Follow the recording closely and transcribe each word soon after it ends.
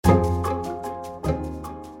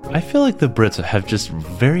I feel like the Brits have just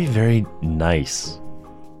very, very nice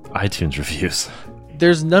iTunes reviews.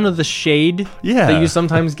 There's none of the shade that you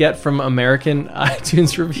sometimes get from American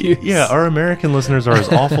iTunes reviews. Yeah, our American listeners are as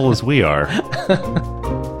awful as we are.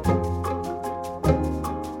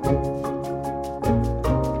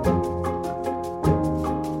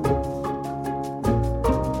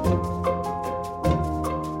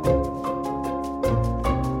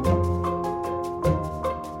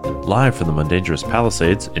 Live from the Mundangerous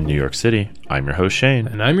Palisades in New York City, I'm your host Shane.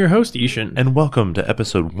 And I'm your host Ishan. And welcome to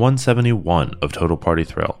episode 171 of Total Party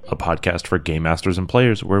Thrill, a podcast for game masters and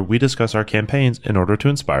players where we discuss our campaigns in order to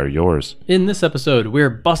inspire yours. In this episode, we're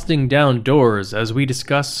busting down doors as we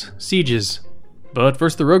discuss sieges. But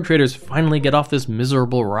first, the rogue traders finally get off this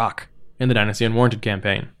miserable rock in the Dynasty Unwarranted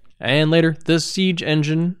campaign. And later, the siege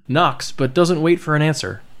engine knocks but doesn't wait for an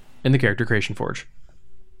answer in the Character Creation Forge.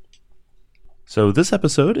 So this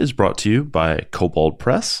episode is brought to you by Kobold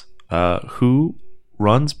Press, who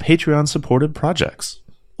runs Patreon-supported projects.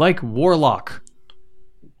 Like Warlock.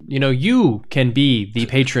 You know, you can be the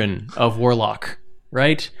patron of Warlock,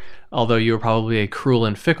 right? Although you're probably a cruel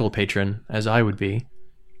and fickle patron, as I would be.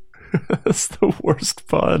 That's the worst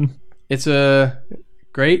pun. It's a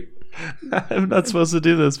great... I'm not supposed to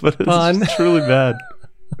do this, but it's truly bad.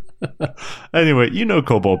 Anyway, you know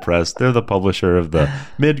Kobold Press. They're the publisher of the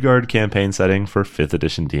Midgard campaign setting for 5th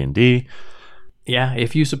edition D&D. Yeah,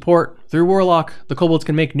 if you support through Warlock, the Kobolds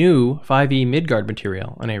can make new 5e Midgard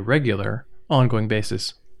material on a regular, ongoing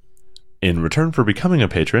basis. In return for becoming a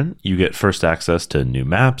patron, you get first access to new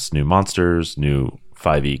maps, new monsters, new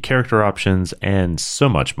 5e character options, and so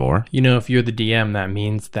much more. You know, if you're the DM, that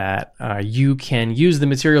means that you can use the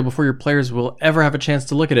material before your players will ever have a chance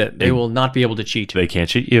to look at it. They will not be able to cheat. They can't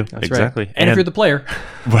cheat you. That's exactly. Right. And if you're the player.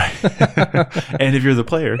 Right. And if you're the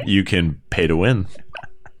player, you can pay to win.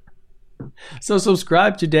 So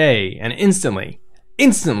subscribe today and instantly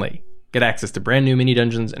get access to brand new mini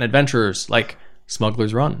dungeons and adventures like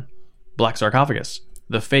Smuggler's Run, Black Sarcophagus,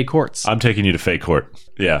 the Fey Courts. I'm taking you to Fey Court.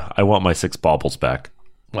 Yeah, I want my 6 baubles back.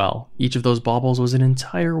 Well, each of those baubles was an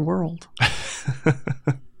entire world.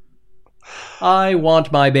 I want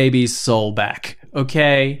my baby's soul back,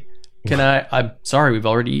 okay? I'm sorry, we've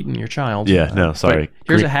already eaten your child. Yeah, no, sorry.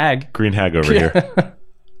 Here's a hag. Green hag over here.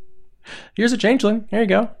 Here's a changeling. Here you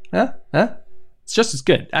go. Huh? It's just as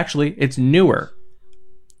good. Actually, it's newer.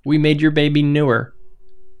 We made your baby newer.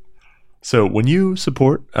 So when you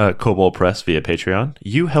support Kobold Press via Patreon,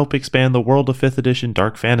 you help expand the world of 5th edition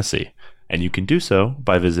dark fantasy. And you can do so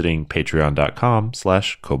by visiting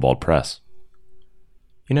patreon.com/koboldpress.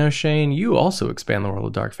 You know, Shane, you also expand the world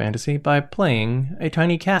of dark fantasy by playing a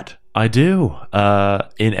tiny cat. I do.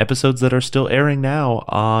 In episodes that are still airing now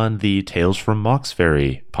on the Tales from Mox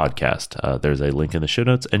Ferry podcast. There's a link in the show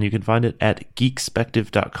notes, and you can find it at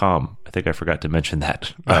geekspective.com. I think I forgot to mention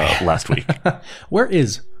that last week. Where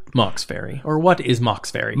is Mox Ferry? Or what is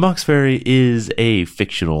Mox Ferry? Mox Ferry is a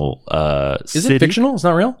fictional city. Is it fictional? It's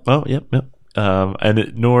not real? Oh, yep.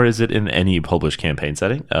 Nor is it in any published campaign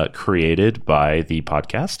setting, created by the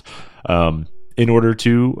podcast in order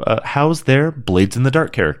to house their Blades in the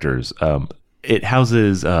Dark characters. It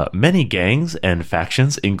houses many gangs and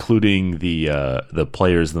factions, including the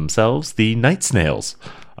players themselves, the Night Snails.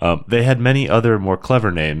 They had many other more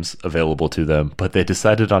clever names available to them, but they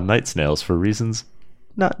decided on Night Snails for reasons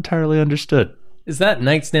not entirely understood. Is that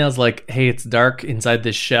Night Snails like, hey, it's dark inside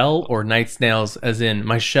this shell, or Night Snails as in,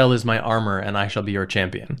 my shell is my armor and I shall be your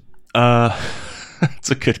champion?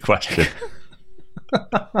 That's a good question.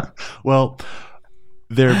 Well,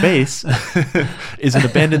 their base is an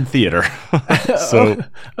abandoned theater. So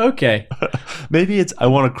okay. Maybe it's, I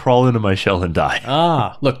want to crawl into my shell and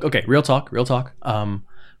die. Look, okay, real talk.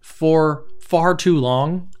 For far too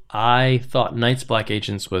long, I thought Night's Black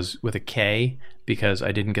Agents was with a K because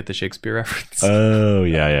I didn't get the Shakespeare reference. Oh,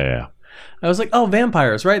 yeah. I was like, oh,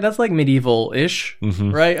 vampires, right? That's like medieval-ish,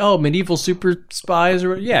 right? Oh, medieval super spies.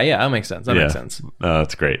 Yeah, that makes sense. That makes sense.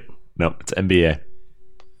 That's great. No, it's NBA.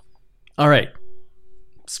 All right.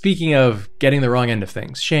 Speaking of getting the wrong end of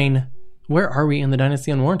things, Shane, where are we in the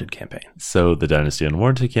Dynasty Unwarranted campaign? So the Dynasty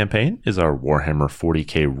Unwarranted campaign is our Warhammer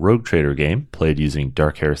 40k Rogue Trader game played using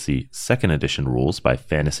Dark Heresy 2nd Edition rules by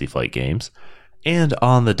Fantasy Flight Games. And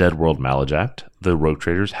on the Dead World Malajact, the Rogue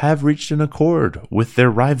Traders have reached an accord with their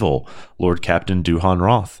rival, Lord Captain Duhan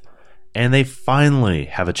Roth. And they finally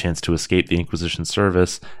have a chance to escape the Inquisition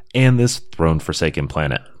service and this throne-forsaken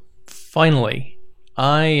planet. Finally.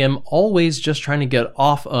 I am always just trying to get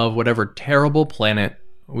off of whatever terrible planet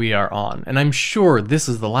we are on. And I'm sure this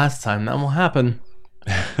is the last time that will happen.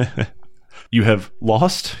 You have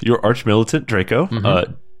lost your arch-militant Draco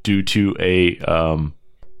due to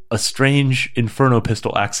a a strange Inferno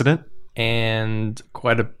pistol accident. And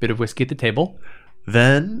quite a bit of whiskey at the table.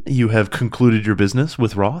 Then you have concluded your business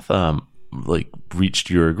with Roth, reached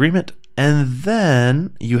your agreement, and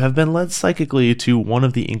then you have been led psychically to one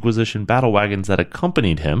of the Inquisition battle wagons that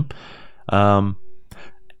accompanied him. And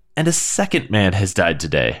a second man has died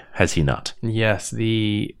today, has he not? Yes,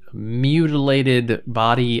 the mutilated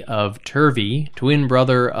body of Turvey, twin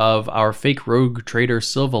brother of our fake rogue trader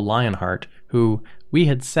Silva Lionheart, who we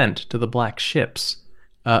had sent to the Black Ships,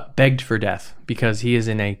 begged for death because he is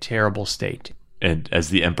in a terrible state. And as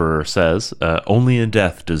the Emperor says, only in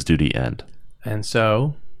death does duty end. And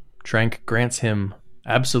so, Trank grants him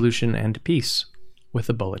absolution and peace with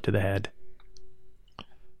a bullet to the head.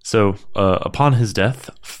 So, upon his death,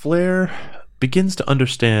 Flair begins to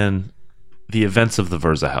understand the events of the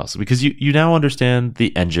Verza house, because you now understand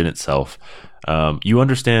the engine itself. You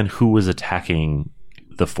understand who was attacking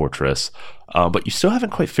the fortress, but you still haven't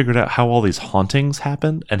quite figured out how all these hauntings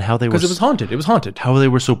happened and how they were... Because it was haunted. It was haunted. How they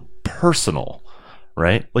were so personal,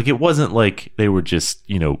 right? Like, it wasn't like they were just,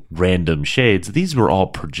 random shades. These were all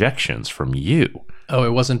projections from you. Oh,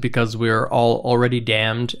 it wasn't because we're all already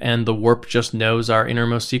damned and the warp just knows our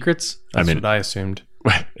innermost secrets? That's what I assumed.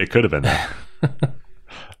 It could have been that.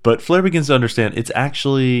 But Flair begins to understand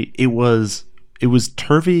it was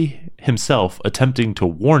Turvey himself attempting to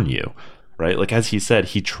warn you, right? Like, as he said,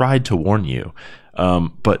 he tried to warn you.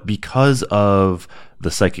 But because of the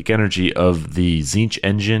psychic energy of the Tzeentch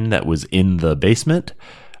engine that was in the basement,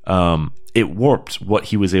 it warped what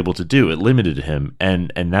he was able to do. It limited him,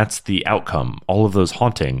 and that's the outcome. All of those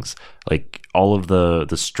hauntings, like all of the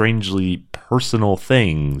strangely personal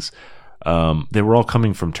things, they were all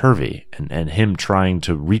coming from Turvey and him trying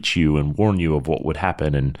to reach you and warn you of what would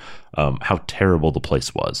happen and how terrible the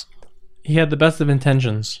place was. He had the best of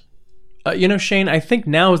intentions. Shane, I think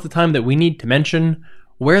now is the time that we need to mention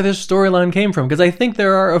where this storyline came from, because I think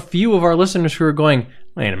there are a few of our listeners who are going,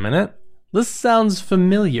 wait a minute, this sounds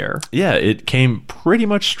familiar. Yeah, it came pretty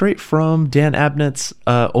much straight from Dan Abnett's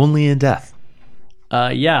Only in Death.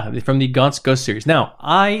 Yeah, from the Gaunt's Ghost series. Now,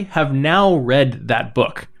 I have now read that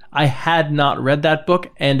book. I had not read that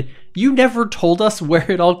book, and you never told us where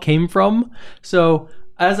it all came from. So,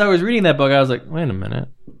 as I was reading that book, I was like, wait a minute.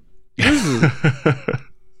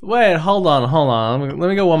 Wait, hold on. Let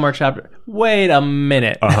me go one more chapter. Wait a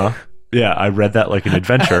minute. Uh-huh. Yeah, I read that like an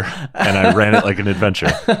adventure, and I ran it like an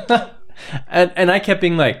adventure. And I kept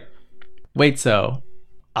being like, wait, so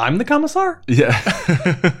I'm the commissar? Yeah.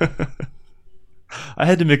 I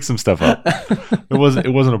had to mix some stuff up. It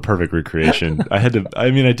wasn't a perfect recreation. I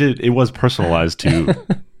did. It was personalized to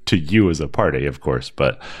you as a party, of course,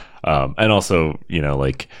 but and also,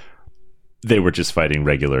 they were just fighting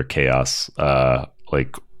regular chaos,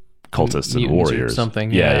 like cultists and warriors. Or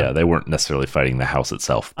something. Yeah. They weren't necessarily fighting the house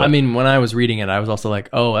itself. But... I mean, when I was reading it, I was also like,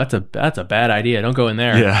 oh, that's a bad idea. Don't go in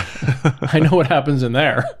there. Yeah. I know what happens in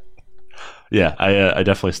there. Yeah, I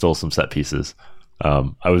definitely stole some set pieces.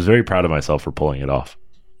 I was very proud of myself for pulling it off.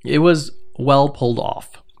 It was well pulled off.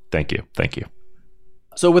 Thank you.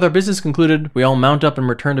 So with our business concluded, we all mount up and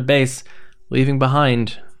return to base, leaving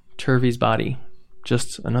behind Turvey's body.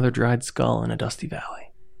 Just another dried skull in a dusty valley.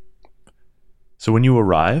 So when you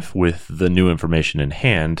arrive with the new information in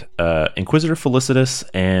hand, Inquisitor Felicitas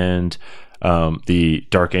and the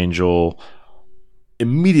Dark Angel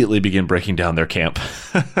immediately begin breaking down their camp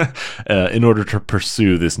in order to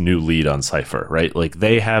pursue this new lead on Cypher, right? Like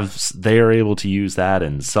they are able to use that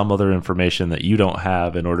and some other information that you don't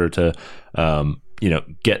have in order to,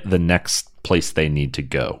 get the next place they need to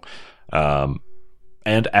go.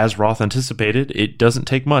 And as Roth anticipated, it doesn't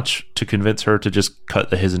take much to convince her to just cut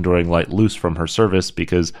the His Enduring Light loose from her service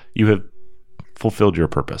because you have fulfilled your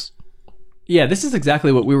purpose. Yeah, this is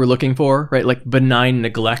exactly what we were looking for, right? Like benign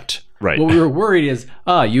neglect. Right. What we were worried is,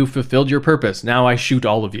 you fulfilled your purpose. Now I shoot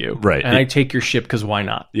all of you. Right. And I take your ship because why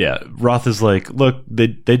not? Yeah. Roth is like, look, they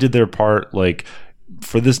did their part. Like,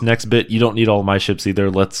 for this next bit, you don't need all my ships either.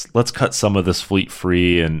 Let's cut some of this fleet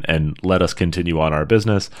free and let us continue on our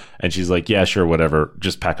business. And she's like, yeah, sure, whatever.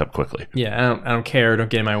 Just pack up quickly. Yeah, I don't care. Don't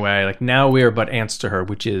get in my way. Like, now we are but ants to her,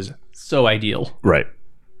 which is so ideal. Right.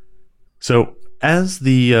 So as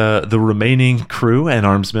the remaining crew and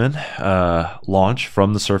armsmen launch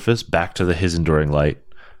from the surface back to the His Enduring Light,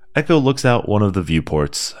 Echo looks out one of the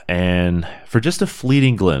viewports, and for just a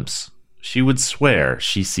fleeting glimpse, she would swear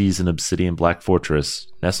she sees an obsidian black fortress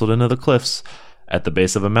nestled into the cliffs at the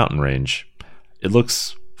base of a mountain range. It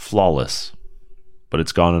looks flawless, but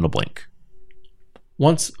it's gone in a blink.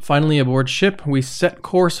 Once finally aboard ship, we set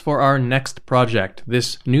course for our next project,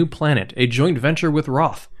 this new planet, a joint venture with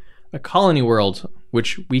Roth. a colony world,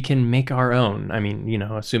 which we can make our own. I mean,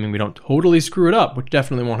 assuming we don't totally screw it up, which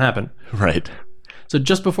definitely won't happen. Right. So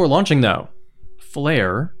just before launching, though,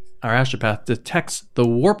 Flare, our astropath, detects the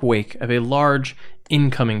warp wake of a large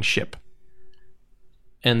incoming ship.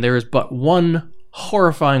 And there is but one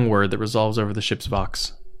horrifying word that resolves over the ship's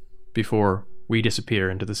box before we disappear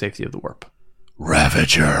into the safety of the warp.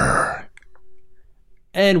 Ravager.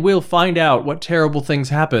 And we'll find out what terrible things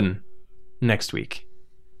happen next week.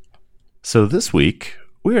 So this week,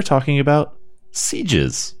 we are talking about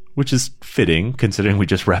sieges, which is fitting considering we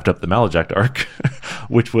just wrapped up the Malaject arc,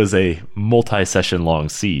 which was a multi-session long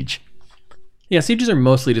siege. Yeah, sieges are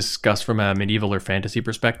mostly discussed from a medieval or fantasy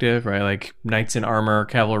perspective, right? Like knights in armor,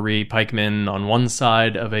 cavalry, pikemen on one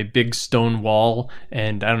side of a big stone wall,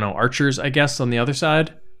 and archers, I guess, on the other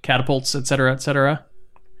side, catapults, etc., etc.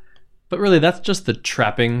 But really, that's just the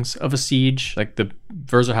trappings of a siege. Like the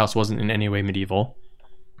Verza house wasn't in any way medieval.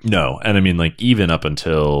 No, and I mean, like, even up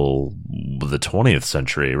until the 20th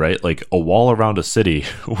century, right? Like, a wall around a city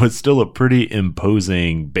was still a pretty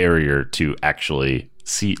imposing barrier to actually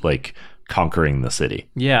see, like, conquering the city.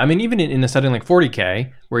 Yeah, I mean, even in a setting like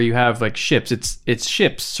 40K, where you have, like, ships, it's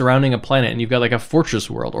ships surrounding a planet, and you've got, like, a fortress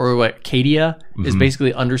world. Or what Cadia is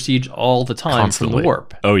basically under siege all the time Constantly. From the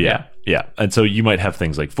warp. Oh, yeah. And so you might have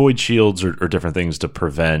things like void shields or different things to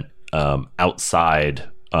prevent outside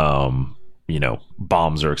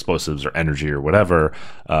bombs or explosives or energy or whatever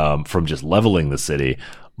from just leveling the city.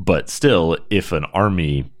 But still, if an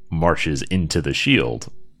army marches into the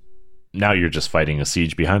shield, now you're just fighting a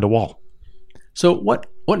siege behind a wall. So what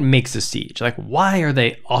makes a siege? Like, why are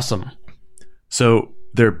they awesome? So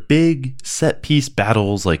they're big set piece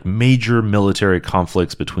battles, like major military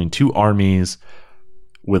conflicts between two armies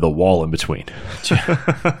with a wall in between.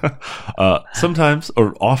 Sometimes,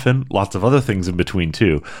 or often, lots of other things in between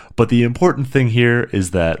too. But the important thing here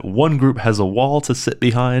is that one group has a wall to sit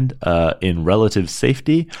behind in relative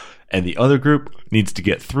safety, and the other group needs to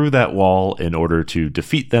get through that wall in order to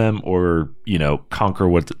defeat them or, conquer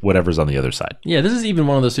whatever's on the other side. Yeah, this is even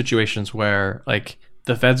one of those situations where, like,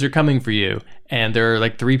 the feds are coming for you, and there are,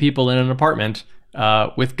 like, 3 people in an apartment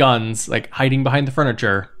with guns, like, hiding behind the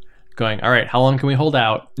furniture, going, all right, how long can we hold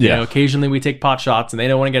out? Yeah. Occasionally we take pot shots, and they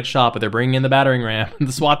don't want to get shot, but they're bringing in the battering ram,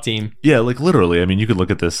 the SWAT team. Yeah, like literally. I mean, you could look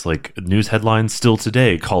at this like news headlines still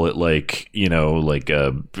today, call it like, like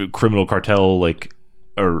a criminal cartel, like,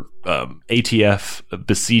 or ATF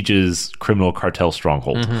besieges criminal cartel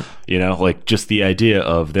stronghold. Like just the idea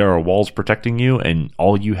of there are walls protecting you and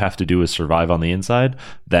all you have to do is survive on the inside.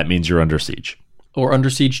 That means you're under siege. Or under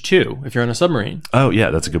siege 2, if you're on a submarine. Oh, yeah,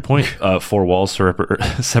 that's a good point. 4 walls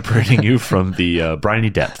separating you from the briny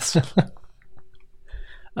depths.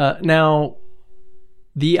 Now,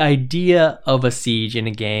 the idea of a siege in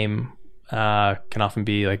a game can often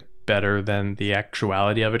be, like, better than the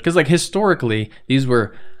actuality of it. Because, like, historically, these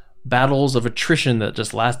were battles of attrition that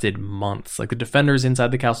just lasted months. Like, the defenders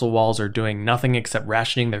inside the castle walls are doing nothing except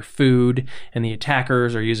rationing their food, and the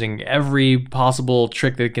attackers are using every possible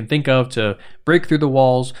trick they can think of to break through the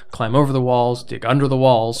walls, climb over the walls, dig under the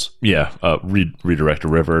walls. Yeah, redirect a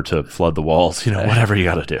river to flood the walls, whatever you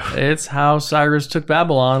gotta do. It's how Cyrus took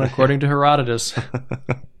Babylon, according to Herodotus.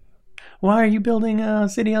 Why are you building a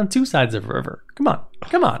city on 2 sides of a river? Come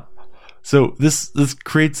on. So this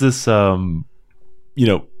creates this,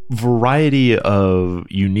 variety of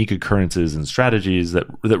unique occurrences and strategies that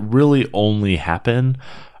really only happen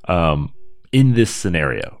in this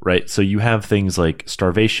scenario, right? So you have things like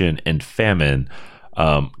starvation and famine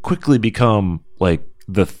quickly become like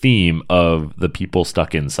the theme of the people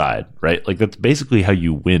stuck inside, right? Like that's basically how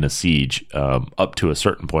you win a siege up to a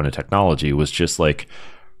certain point of technology, was just like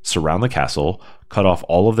surround the castle, cut off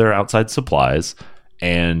all of their outside supplies,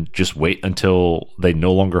 and just wait until they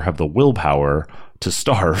no longer have the willpower to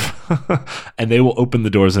starve, and they will open the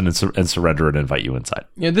doors and surrender and invite you inside.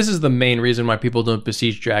 Yeah, this is the main reason why people don't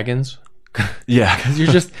besiege dragons. Yeah, because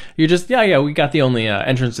you're just we got the only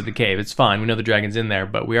entrance to the cave. It's fine. We know the dragon's in there,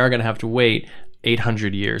 but we are going to have to wait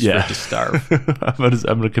 800 years for it to starve. I'm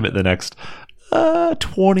going to commit the next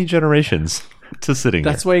 20 generations to sitting.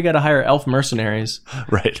 That's why you got to hire elf mercenaries,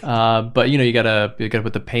 right? But you got to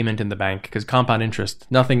put the payment in the bank, because compound interest,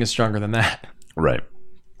 nothing is stronger than that. Right.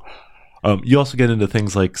 You also get into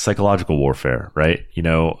things like psychological warfare, right?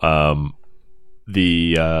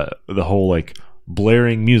 The whole like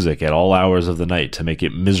blaring music at all hours of the night to make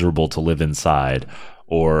it miserable to live inside,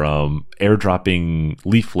 or airdropping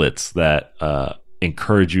leaflets that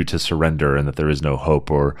encourage you to surrender and that there is no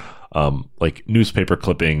hope, or like newspaper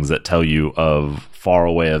clippings that tell you of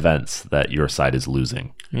faraway events that your side is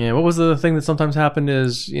losing. Yeah, what was the thing that sometimes happened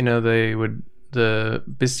is, they would the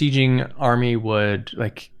besieging army would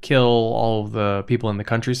like kill all of the people in the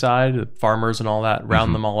countryside, the farmers and all that,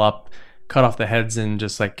 round them all up, cut off the heads, and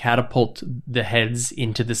just like catapult the heads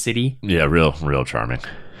into the city. Yeah, real charming.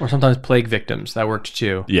 Or sometimes plague victims. That worked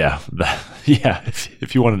too. Yeah, yeah.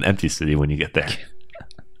 If you want an empty city when you get there.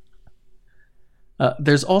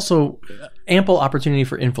 There's also ample opportunity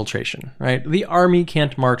for infiltration, right? The army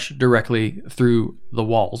can't march directly through the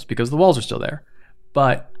walls because the walls are still there.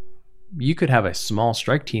 But you could have a small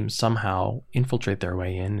strike team somehow infiltrate their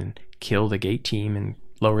way in and kill the gate team and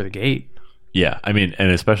lower the gate. Yeah, I mean,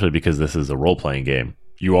 and especially because this is a role-playing game,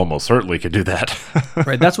 you almost certainly could do that.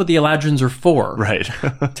 Right, that's what the Eladrins are for. Right.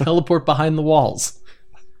 Teleport behind the walls.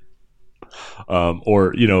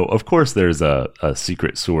 Or, of course there's a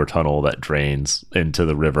secret sewer tunnel that drains into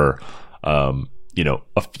the river, a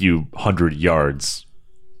few hundred yards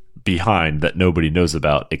behind that nobody knows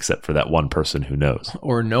about except for that one person who knows.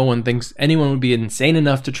 Or no one thinks anyone would be insane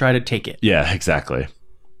enough to try to take it. Yeah, exactly.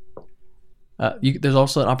 There's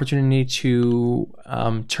also an opportunity to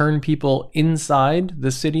turn people inside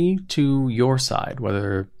the city to your side,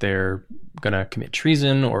 whether they're going to commit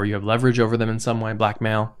treason or you have leverage over them in some way,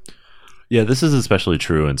 blackmail. Yeah, this is especially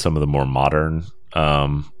true in some of the more modern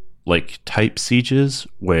type sieges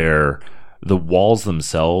where the walls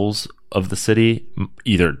themselves of the city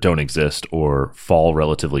either don't exist or fall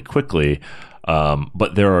relatively quickly.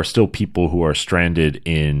 But there are still people who are stranded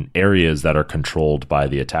in areas that are controlled by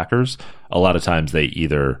the attackers. A lot of times they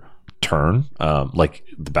either turn, like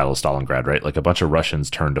the Battle of Stalingrad, right? Like a bunch of Russians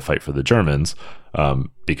turned to fight for the Germans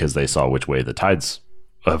because they saw which way the tides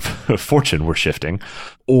of fortune were shifting.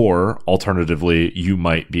 Or alternatively, you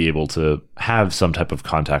might be able to have some type of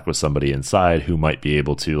contact with somebody inside who might be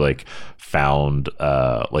able to found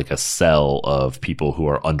a cell of people who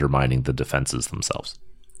are undermining the defenses themselves.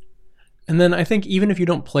 And then I think even if you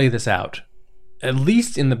don't play this out, at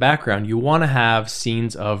least in the background, you want to have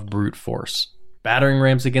scenes of brute force. Battering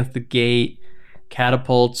rams against the gate,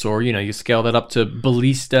 catapults, or, you scale that up to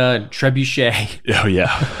ballista and trebuchet. Oh,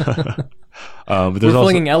 yeah. We're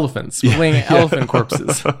flinging elephants. We're flinging elephant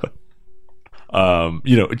corpses.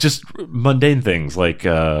 Just mundane things like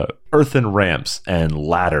earthen ramps and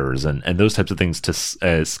ladders and those types of things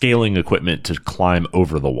to scaling equipment to climb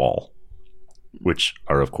over the wall, which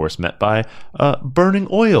are, of course, met by burning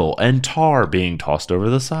oil and tar being tossed over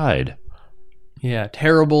the side. Yeah,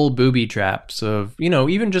 terrible booby traps of,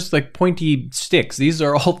 even just like pointy sticks. These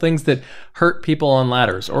are all things that hurt people on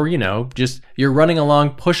ladders. Or, just you're running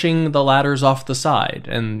along pushing the ladders off the side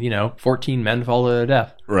and, 14 men fall to their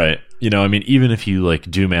death. Right. Even if you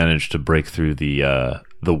do manage to break through the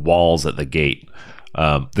walls at the gate,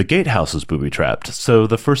 the gatehouse is booby trapped. So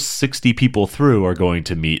the first 60 people through are going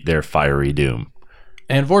to meet their fiery doom.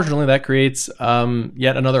 And fortunately, that creates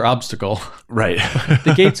yet another obstacle. Right.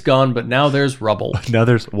 The gate's gone, but now there's rubble. Now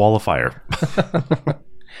there's wall of fire.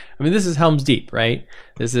 This is Helm's Deep, right?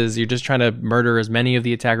 You're just trying to murder as many of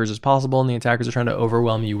the attackers as possible, and the attackers are trying to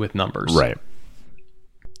overwhelm you with numbers. Right.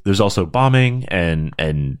 There's also bombing and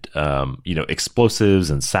explosives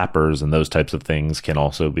and sappers and those types of things can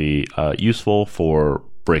also be useful for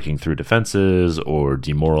breaking through defenses or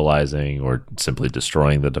demoralizing or simply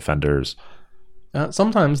destroying the defenders.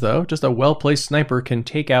 Sometimes, though, just a well-placed sniper can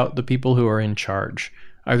take out the people who are in charge.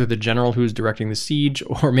 Either the general who's directing the siege,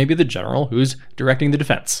 or maybe the general who's directing the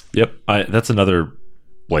defense. Yep, that's another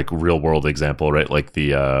real-world example, right? Like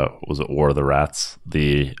the was it War of the Rats?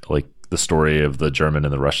 The story of the German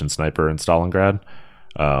and the Russian sniper in Stalingrad,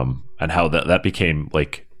 and how that became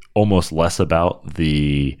almost less about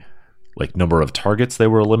the number of targets they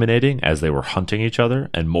were eliminating as they were hunting each other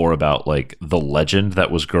and more about the legend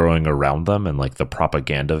that was growing around them and the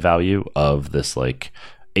propaganda value of this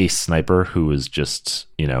ace sniper who is just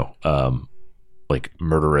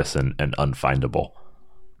murderous and unfindable.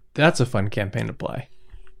 That's a fun campaign to play.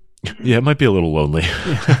 Yeah, it might be a little lonely.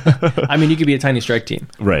 You could be a tiny strike team.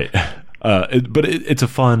 Right. But it's a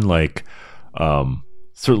fun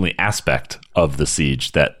certainly aspect of the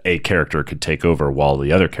siege that a character could take over while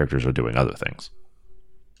the other characters are doing other things.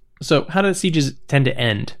 So how do sieges tend to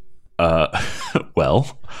end?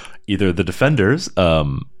 Well, either the defenders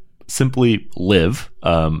simply live,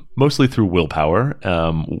 mostly through willpower,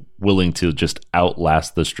 willing to just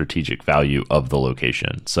outlast the strategic value of the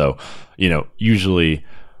location. So, usually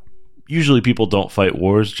people don't fight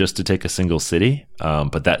wars just to take a single city,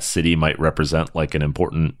 but that city might represent an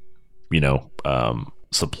important,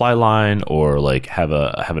 supply line or have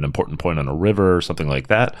an important point on a river or something like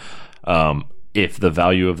that. If the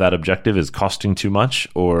value of that objective is costing too much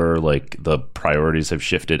or the priorities have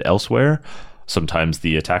shifted elsewhere, sometimes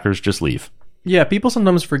the attackers just leave. Yeah, people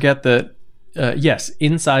sometimes forget that Yes,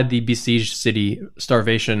 inside the besieged city,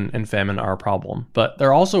 starvation and famine are a problem, but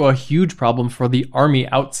they're also a huge problem for the army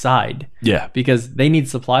outside. Yeah. Because they need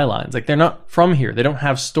supply lines. Like, they're not from here. They don't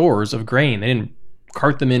have stores of grain. They didn't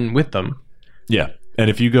cart them in with them. Yeah. And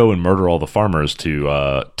if you go and murder all the farmers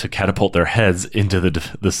to catapult their heads into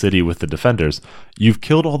the city with the defenders, you've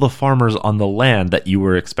killed all the farmers on the land that you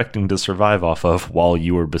were expecting to survive off of while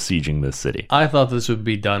you were besieging this city. I thought this would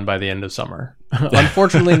be done by the end of summer.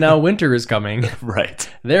 Unfortunately, now winter is coming. Right.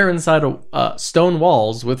 They're inside stone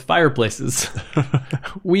walls with fireplaces.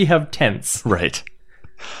 We have tents. Right.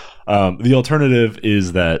 The alternative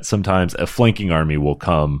is that sometimes a flanking army will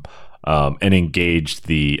come and engage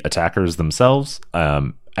the attackers themselves,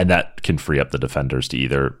 and that can free up the defenders to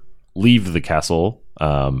either leave the castle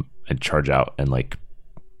and charge out and like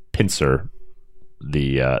pincer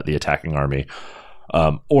the attacking army,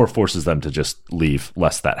 or forces them to just leave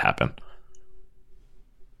lest that happen.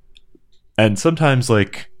 And sometimes,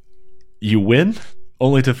 like, you win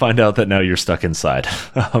only to find out that now you're stuck inside,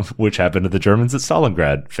 which happened to the Germans at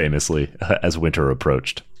Stalingrad famously as winter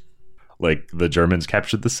approached. Like, the Germans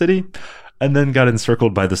captured the city and then got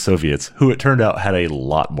encircled by the Soviets, who it turned out had a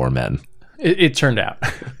lot more men. It turned out.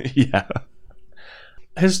 Yeah.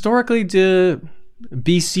 Historically, do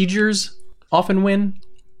besiegers often win?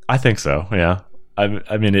 I think so, yeah.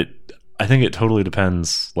 I mean, I think it totally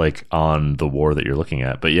depends, like, on the war that you're looking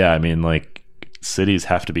at. But yeah, I mean, like, cities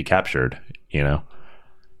have to be captured, you know?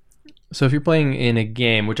 So if you're playing in a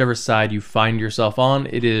game, whichever side you find yourself on,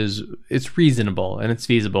 it's reasonable and it's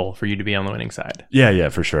feasible for you to be on the winning side. Yeah,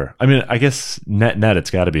 for sure. I mean, I guess net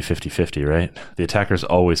it's got to be 50-50, right? The attackers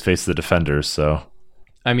always face the defenders, so...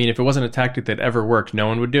 I mean, if it wasn't a tactic that ever worked, no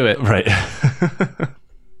one would do it. Right.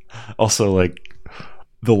 Also, like,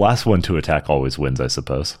 the last one to attack always wins, I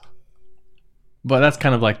suppose. But that's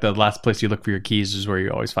kind of like the last place you look for your keys is where you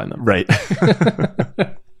always find them. Right.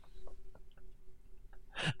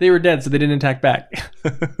 They were dead, so they didn't attack back.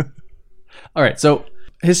 All right, so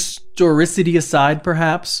historicity aside,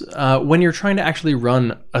 perhaps, when you're trying to actually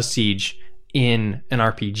run a siege in an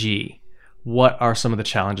RPG, what are some of the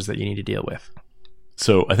challenges that you need to deal with?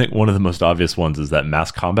 So I think one of the most obvious ones is that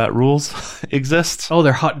mass combat rules exist. Oh,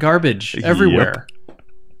 they're hot garbage everywhere. Yep.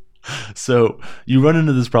 So you run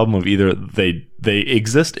into this problem of either they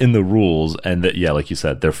exist in the rules and that, yeah, like you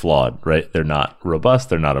said, they're flawed, right? They're not robust.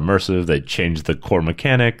 They're not immersive. They change the core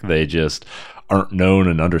mechanic. They just aren't known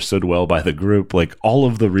and understood well by the group. Like all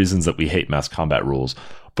of the reasons that we hate mass combat rules.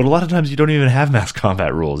 But a lot of times you don't even have mass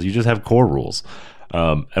combat rules. You just have core rules.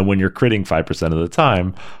 And when you're critting 5% of the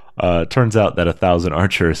time, turns out that 1,000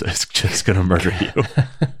 archers is just going to murder you.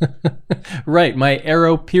 Right. My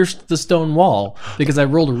arrow pierced the stone wall because I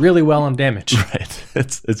rolled really well on damage. Right.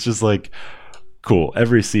 It's just like, cool.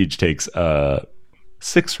 Every siege takes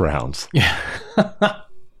 6 rounds. Yeah.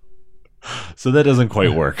 So that doesn't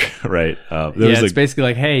quite work, right? It's basically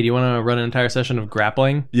like, hey, do you want to run an entire session of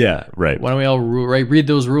grappling? Yeah, right. Why don't we all read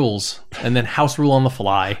those rules and then house rule on the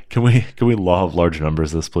fly? Can we law of large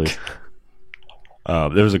numbers this, please?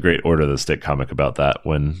 There was a great Order of the Stick comic about that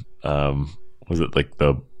when was it like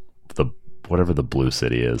the whatever the blue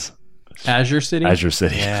city is? Azure City? Azure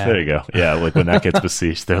City. Yeah. There you go. Yeah, like when that gets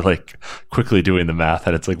besieged, they're like quickly doing the math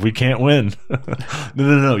and it's like, we can't win.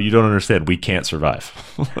 No, you don't understand. We can't survive.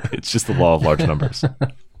 It's just the law of large numbers.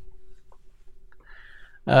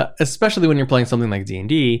 Especially when you're playing something like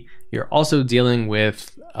D&D, you're also dealing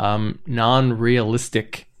with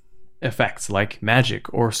non-realistic effects like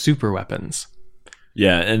magic or super weapons.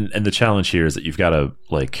 Yeah, and the challenge here is that you've got to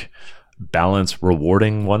like balance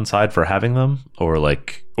rewarding one side for having them or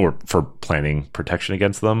for planning protection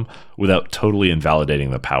against them without totally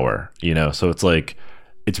invalidating the power, you know? So it's like,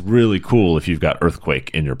 it's really cool if you've got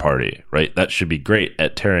Earthquake in your party, right? That should be great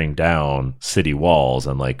at tearing down city walls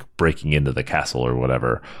and like breaking into the castle or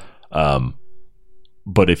whatever.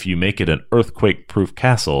 But if you make it an earthquake-proof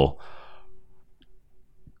castle,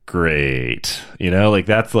 great. You know, like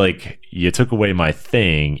that's like, you took away my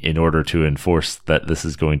thing in order to enforce that this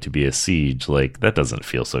is going to be a siege. Like that doesn't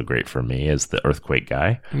feel so great for me as the earthquake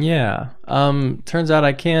guy. Yeah. Turns out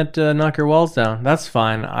I can't knock your walls down. That's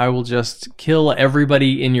fine. I will just kill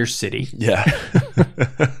everybody in your city. Yeah.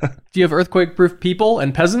 Do you have earthquake-proof people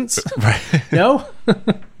and peasants? Right. No?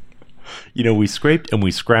 You know, we scraped and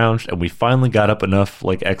we scrounged and we finally got up enough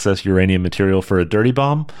like excess uranium material for a dirty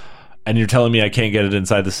bomb. And you're telling me I can't get it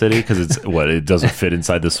inside the city because it doesn't fit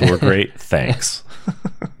inside the sewer grate? Thanks.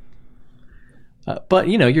 But,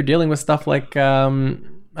 you know, you're dealing with stuff like,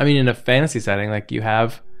 in a fantasy setting, like you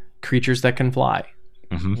have creatures that can fly,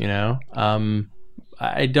 you know?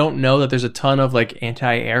 I don't know that there's a ton of like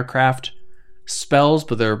anti-aircraft spells,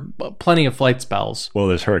 but there are plenty of flight spells. Well,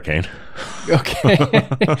 there's hurricane. Okay.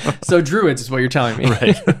 So druids is what you're telling me.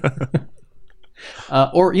 Right.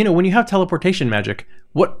 Or, when you have teleportation magic,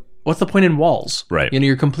 what's the point in walls? Right.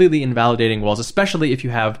 You're completely invalidating walls, especially if you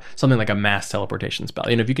have something like a mass teleportation spell.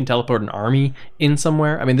 If you can teleport an army in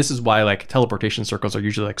somewhere, I mean, this is why like teleportation circles are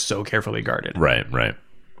usually like so carefully guarded. Right.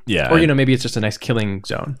 Yeah. Or, maybe it's just a nice killing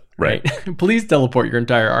zone. Right. Please teleport your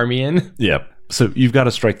entire army in. Yeah. So you've got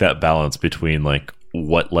to strike that balance between like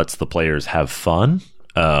what lets the players have fun,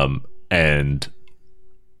 and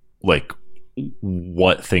like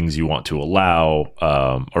what things you want to allow,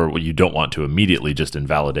 or what you don't want to immediately just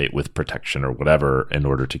invalidate with protection or whatever in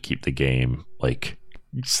order to keep the game like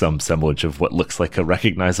some semblance of what looks like a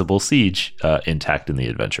recognizable siege intact in the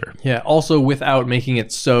adventure. Yeah, also without making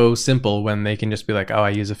it so simple when they can just be like, oh,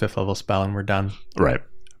 I use a 5th level spell and we're done. Right.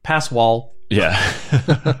 Pass wall. Yeah.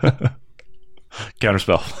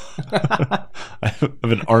 Counterspell. I have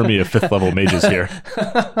an army of 5th level mages here.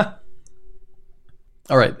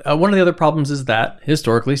 All right. One of the other problems is that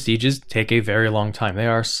historically sieges take a very long time. They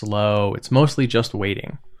are slow. It's mostly just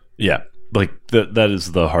waiting. Yeah. Like that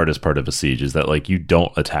is the hardest part of a siege, is that like you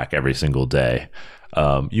don't attack every single day.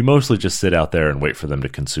 You mostly just sit out there and wait for them to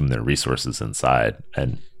consume their resources inside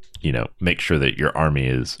and, make sure that your army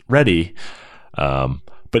is ready.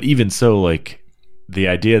 But even so, like the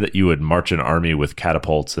idea that you would march an army with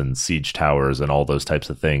catapults and siege towers and all those types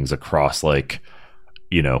of things across like,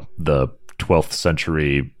 the 12th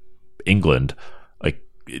century England, like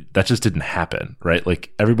that just didn't happen, right?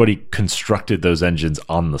 Like everybody constructed those engines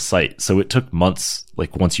on the site. So it took months,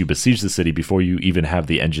 like once you besiege the city, before you even have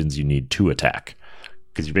the engines you need to attack.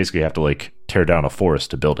 Because you basically have to like tear down a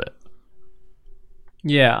forest to build it.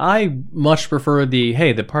 Yeah, I much prefer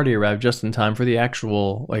the party arrived just in time for the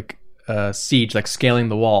actual like siege, like scaling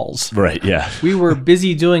the walls. Right, yeah. We were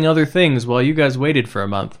busy doing other things while you guys waited for a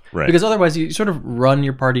month. Right. Because otherwise you sort of run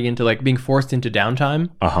your party into like being forced into downtime.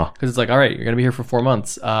 Because it's like, all right, you're going to be here for 4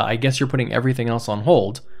 months. I guess you're putting everything else on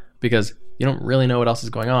hold because you don't really know what else is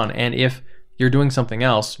going on. And if you're doing something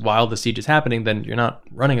else while the siege is happening, then you're not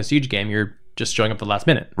running a siege game. You're just showing up at the last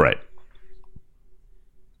minute. Right.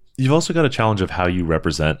 You've also got a challenge of how you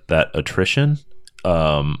represent that attrition.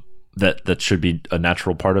 That should be a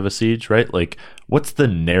natural part of a siege, right? Like, what's the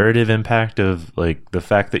narrative impact of like the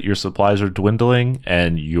fact that your supplies are dwindling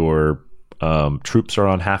and your troops are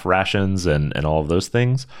on half rations and all of those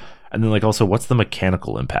things? And then like also, what's the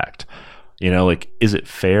mechanical impact? Like, is it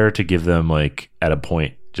fair to give them like at a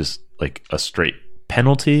point just like a straight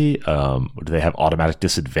penalty? Do they have automatic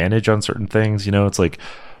disadvantage on certain things? It's like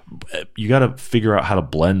you got to figure out how to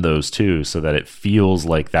blend those two so that it feels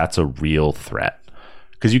like that's a real threat.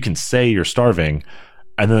 Because you can say you're starving,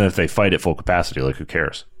 and then if they fight at full capacity, like, who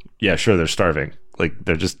cares? Yeah, sure, they're starving. Like,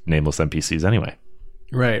 they're just nameless NPCs anyway.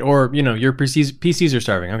 Right. Or, your PCs are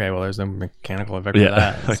starving. Okay, well, there's no mechanical effect of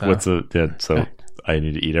that. Like, so. So I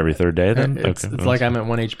need to eat every third day then? It's like I'm at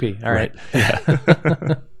 1 HP. All right. Yeah.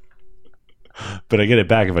 But I get it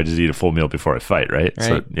back if I just eat a full meal before I fight, right?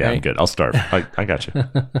 So, yeah, I'm good. I'll starve. I got you.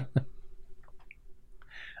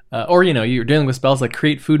 Or, you're dealing with spells like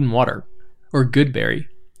create food and water. Or Goodberry.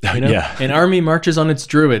 Yeah. An army marches on its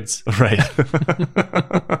druids. Right.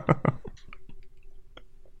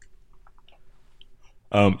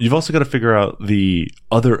 You've also got to figure out the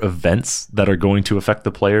other events that are going to affect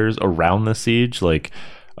the players around the siege, like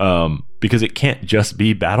because it can't just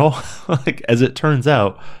be battle. Like, as it turns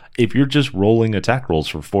out, if you're just rolling attack rolls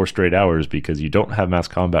for 4 straight hours because you don't have mass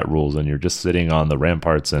combat rules and you're just sitting on the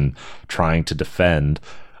ramparts and trying to defend,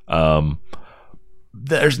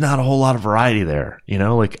 there's not a whole lot of variety there.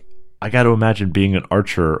 Like, I got to imagine being an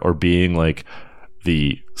archer or being like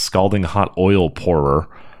the scalding hot oil pourer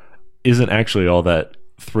isn't actually all that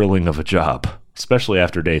thrilling of a job, especially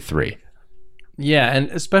after day 3. Yeah, and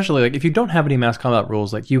especially like if you don't have any mass combat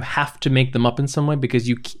rules, like you have to make them up in some way because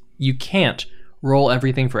you can't roll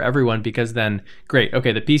everything for everyone, because then great,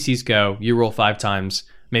 okay, the PCs go, you roll 5 times,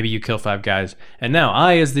 maybe you kill 5 guys, and now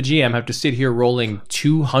I as the GM have to sit here rolling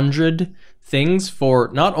 200 things for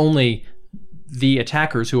not only the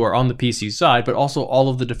attackers who are on the PC side, but also all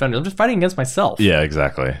of the defenders. I'm just fighting against myself. Yeah,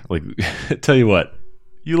 exactly. Like, tell you what,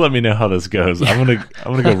 you let me know how this goes. I'm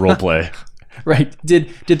gonna go role play. Right. Did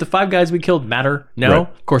the 5 guys we killed matter? No, right.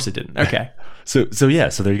 Of course it didn't. Okay. So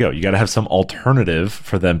there you go. You got to have some alternative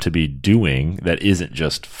for them to be doing that isn't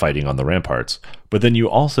just fighting on the ramparts. But then you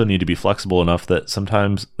also need to be flexible enough that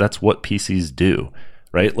sometimes that's what PCs do,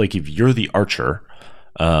 right? Like, if you're the archer,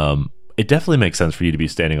 it definitely makes sense for you to be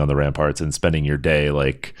standing on the ramparts and spending your day,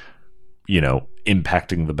 like,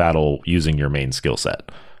 impacting the battle using your main skill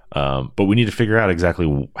set. But we need to figure out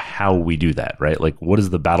exactly how we do that, right? Like, what does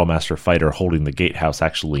the Battlemaster fighter holding the gatehouse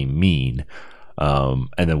actually mean? And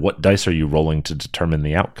then what dice are you rolling to determine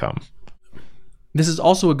the outcome? This is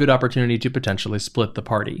also a good opportunity to potentially split the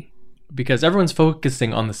party. Because everyone's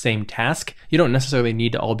focusing on the same task, you don't necessarily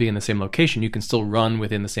need to all be in the same location. You can still run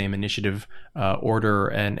within the same initiative order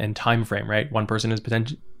and time frame, right? One person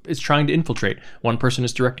is trying to infiltrate. One person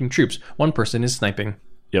is directing troops. One person is sniping.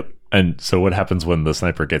 Yep. And so what happens when the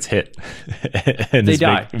sniper gets hit and They is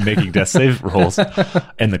die. making death save rolls,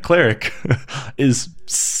 and the cleric is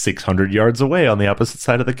 600 yards away on the opposite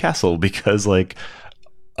side of the castle because, like,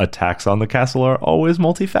 attacks on the castle are always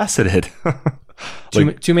multifaceted.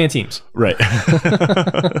 Two-man teams. Right.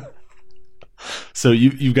 So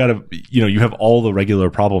you've got to, you have all the regular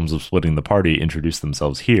problems of splitting the party introduce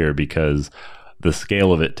themselves here because the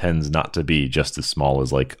scale of it tends not to be just as small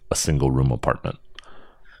as like a single room apartment.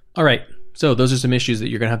 All right. So those are some issues that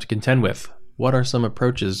you're going to have to contend with. What are some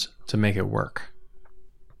approaches to make it work?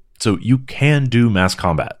 So you can do mass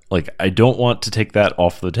combat. Like, I don't want to take that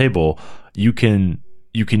off the table. You can,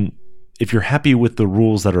 if you're happy with the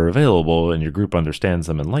rules that are available and your group understands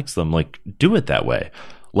them and likes them, like, do it that way.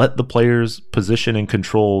 Let the players position and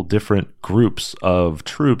control different groups of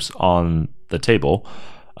troops on the table,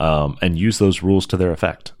 and use those rules to their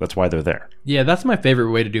effect. That's why they're there. Yeah, that's my favorite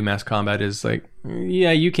way to do mass combat is like,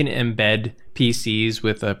 yeah, you can embed PCs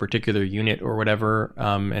with a particular unit or whatever,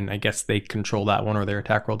 and I guess they control that one or their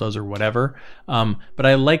attack roll does or whatever. But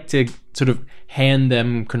I like to sort of hand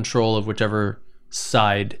them control of whichever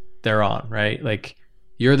side they're on, right? Like,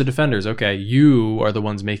 you're the defenders. Okay, you are the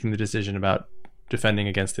ones making the decision about defending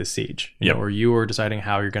against this siege, Yep. or you are deciding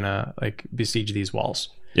how you're gonna like besiege these walls.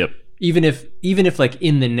 Yep. Even if like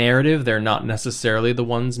in the narrative they're not necessarily the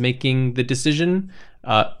ones making the decision,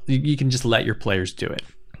 you can just let your players do it.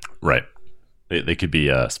 Right. They could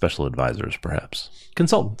be special advisors, perhaps.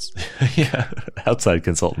 Consultants. Yeah, outside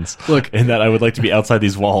consultants. Look, in that I would like to be outside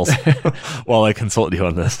these walls while I consult you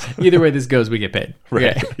on this. Either way this goes, we get paid.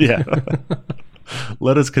 Right. Okay. Yeah.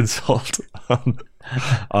 Let us consult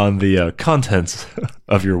on the contents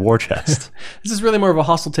of your war chest. This is really more of a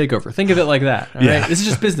hostile takeover. Think of it like that. All Yeah. right? This is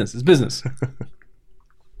just business. It's business.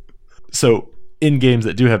 So in games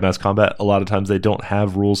that do have mass combat, a lot of times they don't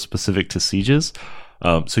have rules specific to sieges.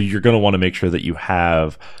 So you're going to want to make sure that you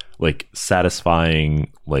have like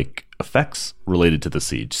satisfying like effects related to the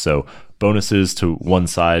siege. So bonuses to one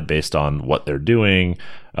side based on what they're doing,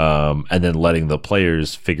 and then letting the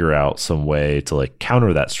players figure out some way to like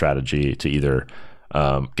counter that strategy to either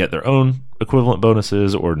get their own equivalent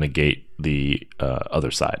bonuses or negate the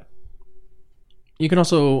other side. You can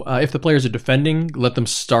also, if the players are defending, let them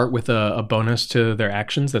start with a bonus to their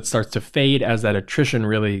actions that starts to fade as that attrition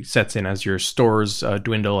really sets in, as your stores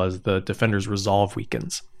dwindle, as the defender's resolve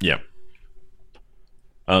weakens. Yeah.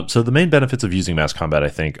 So the main benefits of using mass combat, I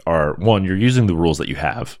think, are, one, you're using the rules that you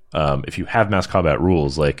have. If you have mass combat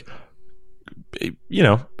rules, like,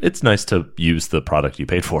 it's nice to use the product you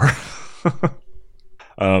paid for.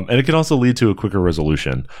 And it can also lead to a quicker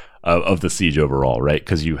resolution of the siege overall, right?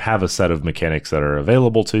 Because you have a set of mechanics that are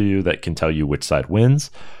available to you that can tell you which side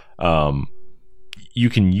wins. You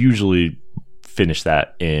can usually finish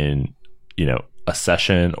that in, a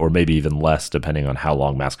session or maybe even less, depending on how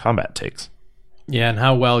long mass combat takes. Yeah, and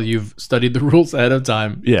how well you've studied the rules ahead of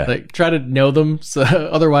time. Yeah. Like, try to know them, so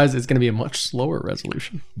otherwise it's going to be a much slower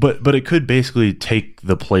resolution. But it could basically take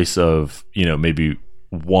the place of, maybe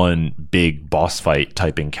one big boss fight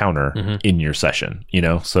type encounter in your session,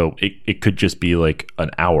 So it could just be like an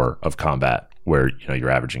hour of combat where, your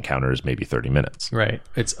average encounter is maybe 30 minutes. Right.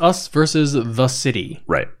 It's us versus the city.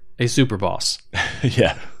 Right. A super boss.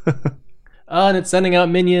 Yeah. And it's sending out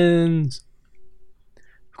minions.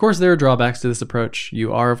 Of course, there are drawbacks to this approach.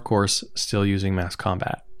 You are, of course, still using mass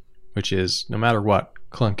combat, which is, no matter what,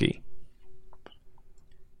 clunky.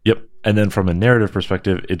 Yep. And then from a narrative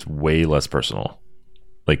perspective, it's way less personal.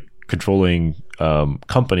 Like controlling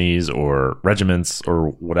companies or regiments or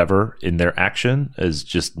whatever in their action is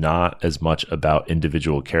just not as much about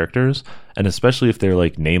individual characters. And especially if they're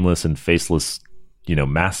like nameless and faceless,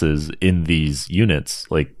 masses in these units,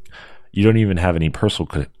 like you don't even have any personal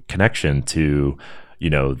connection to,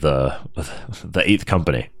 the 8th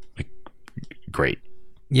company. Like, great.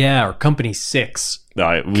 Yeah, or Company 6.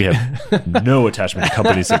 We have no attachment to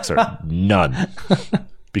Company 6 or none.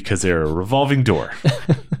 Because they're a revolving door.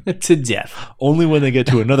 To death. Only when they get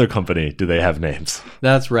to another company do they have names.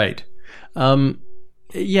 That's right.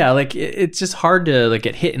 Yeah, like it's just hard to like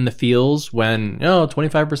get hit in the feels when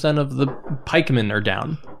 25% of the pikemen are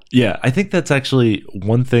down. Yeah, I think that's actually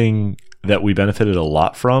one thing that we benefited a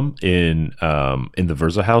lot from in the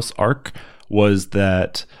Versa House arc was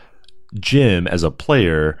that Jim, as a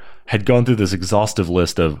player, had gone through this exhaustive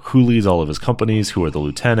list of who leads all of his companies, who are the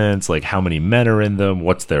lieutenants, like how many men are in them,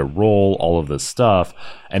 what's their role, all of this stuff.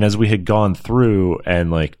 And as we had gone through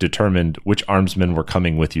and like determined which armsmen were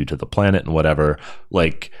coming with you to the planet and whatever,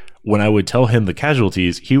 like when I would tell him the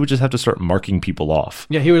casualties, he would just have to start marking people off.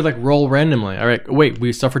 Yeah, he would like roll randomly. All right, wait,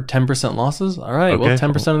 we suffered 10% losses? All right, Okay. well,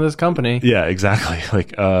 10% of this company. Yeah, exactly.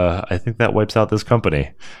 Like, I think that wipes out this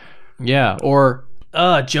company. Yeah, or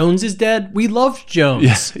Jones is dead? We loved Jones.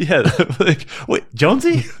 Yes, yeah. Like, wait,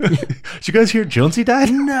 Jonesy? Did you guys hear Jonesy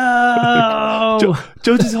died? No.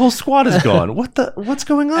 Jonesy's whole squad is gone. What's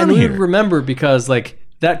going on And we here? would remember because like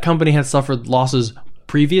that company had suffered losses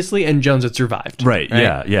previously and Jones had survived. Right,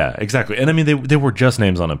 yeah, exactly. And I mean, they were just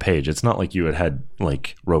names on a page. It's not like you had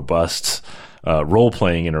like robust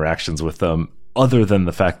role-playing interactions with them, other than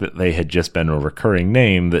the fact that they had just been a recurring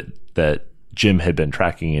name that Jim had been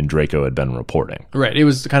tracking and Draco had been reporting. Right. It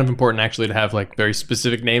was kind of important actually to have like very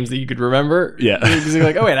specific names that you could remember. Yeah. Because you're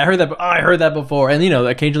like, oh wait, I heard that before. And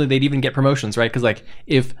occasionally they'd even get promotions, right? Because like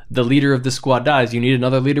if the leader of the squad dies, you need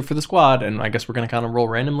another leader for the squad. And I guess we're going to kind of roll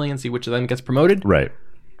randomly and see which of them gets promoted. Right.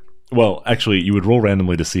 Well, actually, you would roll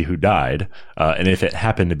randomly to see who died, and if it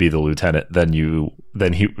happened to be the lieutenant, then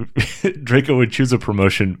Draco would choose a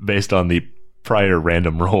promotion based on the prior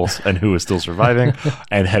random rolls and who was still surviving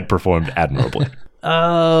and had performed admirably.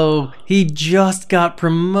 Oh, he just got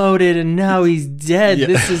promoted and now he's dead. Yeah.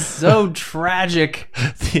 This is so tragic.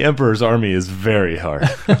 The Emperor's army is very hard.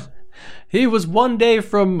 He was one day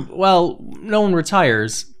from, well, no one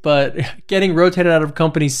retires, but getting rotated out of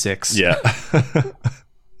Company 6. Yeah.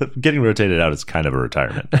 Getting rotated out is kind of a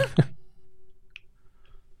retirement.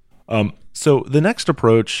 So the next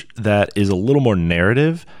approach that is a little more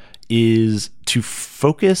narrative is to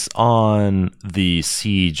focus on the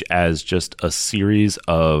siege as just a series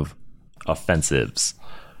of offensives.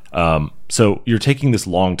 So you're taking this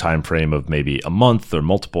long time frame of maybe a month or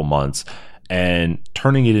multiple months and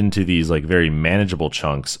turning it into these like very manageable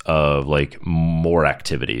chunks of like more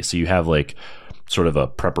activity. So you have like sort of a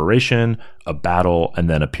preparation, a battle, and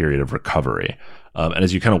then a period of recovery. And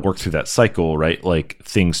as you kind of work through that cycle, right, like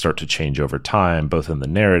things start to change over time, both in the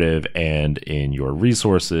narrative and in your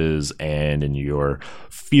resources and in your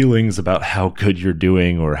feelings about how good you're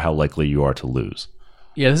doing or how likely you are to lose.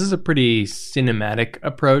 Yeah, this is a pretty cinematic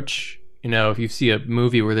approach. If you see a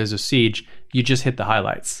movie where there's a siege, you just hit the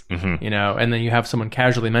highlights, and then you have someone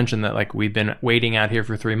casually mention that, like, we've been waiting out here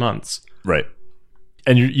for 3 months. Right.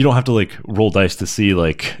 And you don't have to like roll dice to see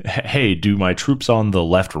like, hey, do my troops on the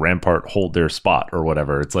left rampart hold their spot or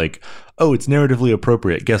whatever? It's like, oh, it's narratively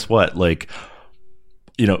appropriate. Guess what? Like,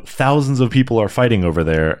 thousands of people are fighting over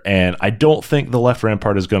there, and I don't think the left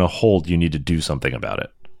rampart is going to hold. You need to do something about it.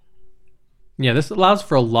 Yeah, this allows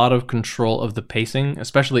for a lot of control of the pacing,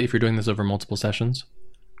 especially if you're doing this over multiple sessions.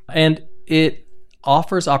 And it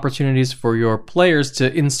offers opportunities for your players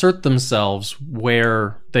to insert themselves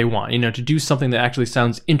where they want, to do something that actually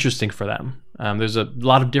sounds interesting for them. There's a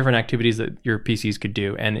lot of different activities that your PCs could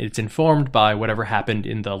do, and it's informed by whatever happened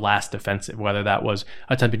in the last offensive, whether that was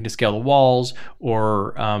attempting to scale the walls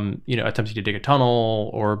or, attempting to dig a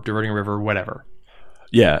tunnel or diverting a river, whatever.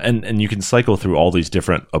 Yeah, and you can cycle through all these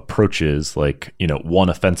different approaches, like, one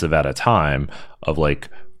offensive at a time of like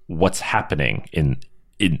what's happening in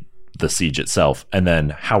the siege itself, and then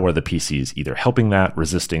how are the PCs either helping that,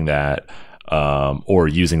 resisting that, or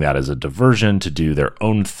using that as a diversion to do their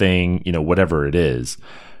own thing, whatever it is.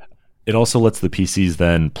 It also lets the PCs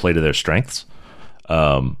then play to their strengths,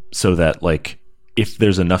 so that like if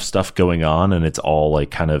there's enough stuff going on and it's all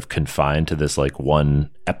like kind of confined to this like one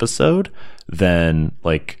episode, then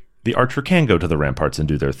like the archer can go to the ramparts and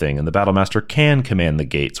do their thing, and the battlemaster can command the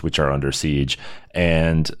gates, which are under siege,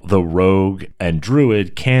 and the rogue and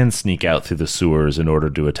druid can sneak out through the sewers in order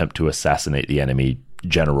to attempt to assassinate the enemy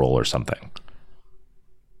general or something.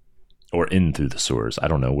 Or in through the sewers. I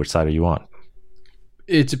don't know. Which side are you on?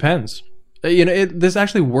 It depends. This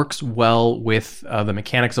actually works well with the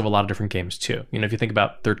mechanics of a lot of different games, too. If you think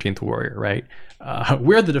about 13th Warrior, right?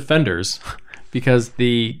 We're the defenders because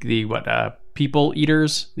the people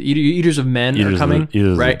eaters, the eaters of men are coming,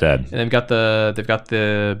 right? Dead. And they've got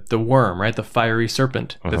the worm, right? The fiery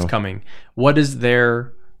serpent that's coming. What is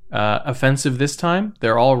their offensive this time?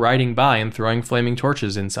 They're all riding by and throwing flaming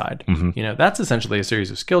torches inside. That's essentially a series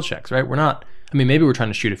of skill checks, right? Maybe we're trying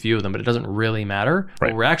to shoot a few of them, but it doesn't really matter.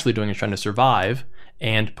 Right. What we're actually doing is trying to survive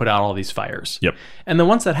and put out all these fires. Yep. And then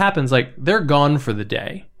once that happens, like, they're gone for the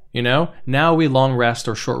day. Now we long rest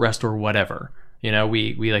or short rest or whatever. You know,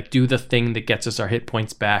 we like do the thing that gets us our hit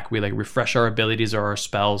points back. We like refresh our abilities or our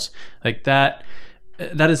spells. Like that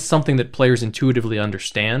is something that players intuitively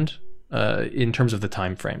understand in terms of the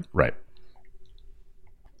time frame. Right.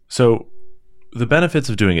 So the benefits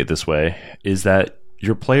of doing it this way is that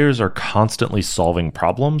your players are constantly solving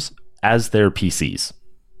problems as their PCs.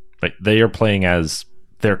 Right? They are playing as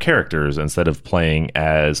their characters instead of playing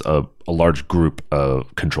as a large group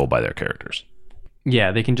controlled by their characters.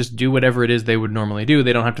 Yeah, they can just do whatever it is they would normally do.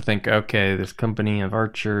 They don't have to think, okay, this company of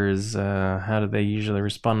archers, how do they usually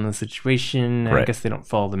respond in the situation? I guess they don't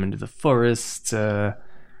follow them into the forest. And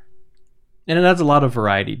it adds a lot of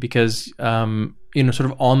variety because, sort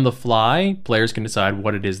of on the fly, players can decide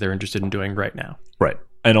what it is they're interested in doing right now. Right.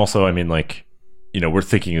 And also, I mean, like, we're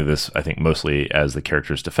thinking of this, I think, mostly as the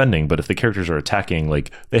characters defending, but if the characters are attacking,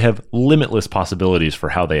 like, they have limitless possibilities for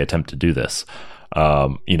how they attempt to do this.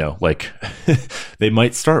 Like they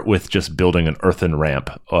might start with just building an earthen ramp,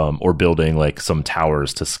 or building like some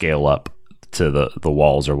towers to scale up to the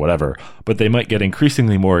walls or whatever, but they might get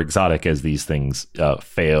increasingly more exotic as these things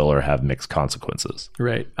fail or have mixed consequences.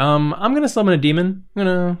 Right. I'm gonna summon a demon. I'm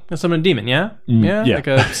gonna summon a demon. Yeah. Yeah. Like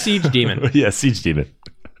a siege demon. Yeah, siege demon.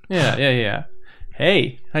 Yeah.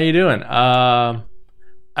 Hey, how you doing? I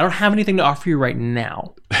don't have anything to offer you right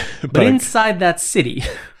now, but inside that city.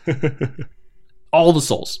 All the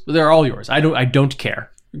souls, they're all yours. I don't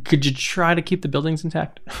care. Could you try to keep the buildings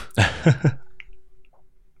intact?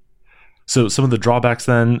 So some of the drawbacks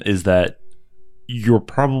then is that you're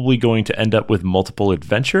probably going to end up with multiple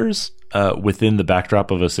adventures within the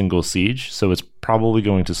backdrop of a single siege. So it's probably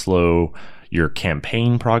going to slow your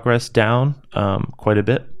campaign progress down quite a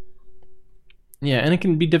bit. Yeah, and it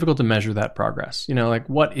can be difficult to measure that progress. Like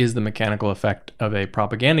what is the mechanical effect of a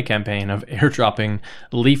propaganda campaign of airdropping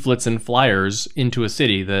leaflets and flyers into a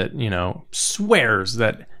city that, swears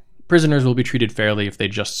that prisoners will be treated fairly if they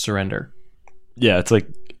just surrender? Yeah, it's like,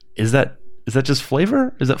 is that just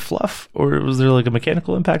flavor? Is it fluff? Or was there like a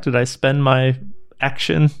mechanical impact? Did I spend my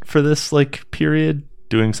action for this like period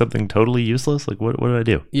doing something totally useless? Like what did I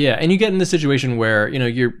do? Yeah, and you get in this situation where,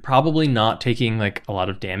 you're probably not taking like a lot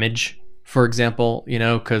of damage. For example,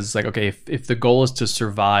 because like, okay, if the goal is to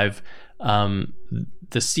survive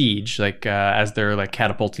the siege, like as they're like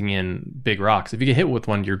catapulting in big rocks, if you get hit with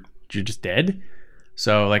one, you're just dead.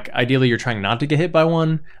 So like ideally you're trying not to get hit by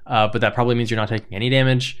one, but that probably means you're not taking any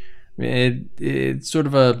damage. It's sort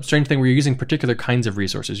of a strange thing where you're using particular kinds of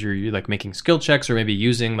resources. You're like making skill checks or maybe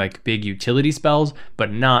using like big utility spells,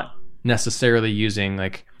 but not necessarily using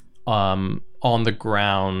like on the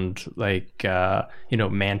ground, like,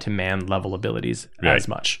 man-to-man level abilities as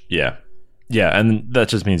much. Yeah. Yeah, and that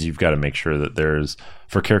just means you've got to make sure that there's,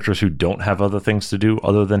 for characters who don't have other things to do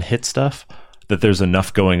other than hit stuff, that there's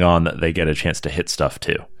enough going on that they get a chance to hit stuff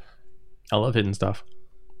too. I love hitting stuff.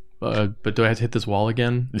 But do I have to hit this wall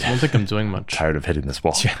again? I don't think I'm doing much. Tired of hitting this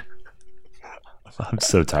wall. I'm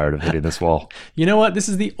so tired of hitting this wall. You know what? This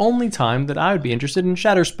is the only time that I would be interested in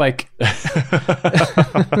Shatter Spike.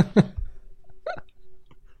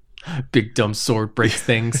 Big dumb sword breaks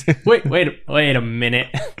things. Wait a minute.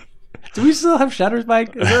 Do we still have Shatter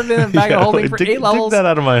Spike? Is that in a bag of holding for 8 levels? Take that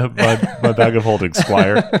out of my bag of holding,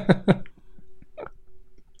 Squire.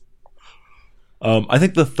 I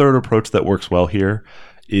think the third approach that works well here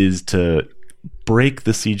is to break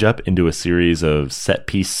the siege up into a series of set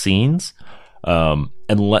piece scenes, and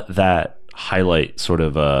let that highlight sort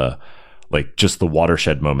of like just the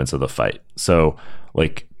watershed moments of the fight. So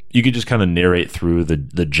like you could just kind of narrate through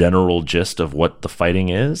the general gist of what the fighting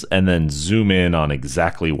is and then zoom in on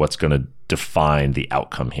exactly what's going to define the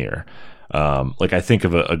outcome here. Like I think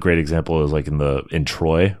of a great example is like in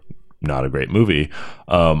Troy, not a great movie,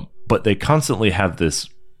 but they constantly have this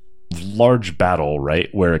large battle, right,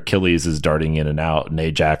 where Achilles is darting in and out and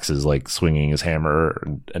Ajax is like swinging his hammer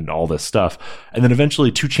and all this stuff, and then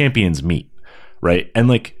eventually two champions meet, right, and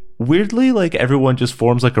like weirdly like everyone just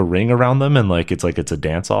forms like a ring around them and like it's a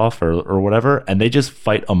dance off or whatever, and they just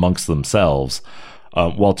fight amongst themselves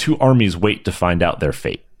while two armies wait to find out their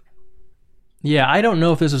fate. Yeah, I don't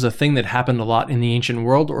know if this was a thing that happened a lot in the ancient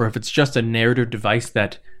world or if it's just a narrative device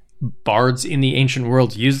that bards in the ancient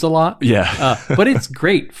world used a lot. Yeah. But it's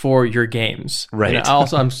great for your games. Right. And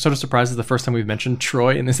also, I'm sort of surprised it's the first time we've mentioned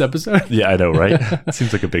Troy in this episode. Yeah, I know, right? It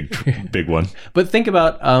seems like a big one. But think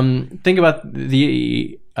about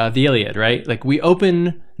the Iliad, right? Like we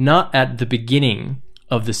open not at the beginning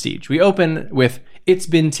of the siege. We open with, it's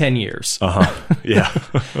been 10 years. Uh-huh. Yeah.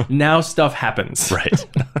 Now stuff happens. Right.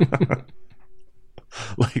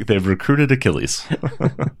 Like they've recruited Achilles.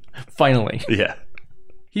 Finally. Yeah.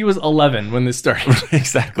 He was 11 when this started.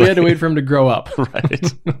 Exactly. We had to wait for him to grow up.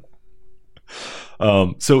 Right.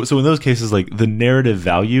 So in those cases, like the narrative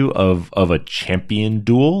value of a champion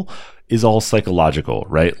duel is all psychological,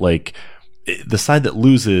 right? Like the side that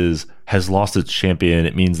loses has lost its champion.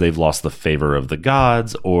 It means they've lost the favor of the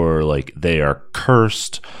gods, or like they are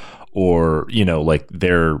cursed, or like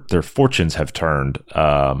their fortunes have turned,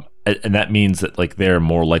 and that means that like they're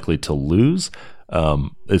more likely to lose.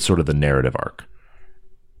 It's sort of the narrative arc.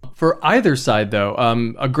 For either side, though,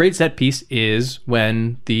 a great set piece is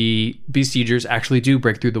when the besiegers actually do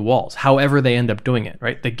break through the walls, however they end up doing it,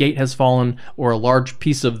 right? The gate has fallen, or a large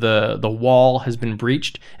piece of the wall has been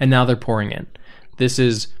breached, and now they're pouring in. This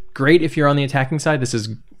is great if you're on the attacking side. This is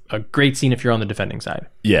a great scene if you're on the defending side.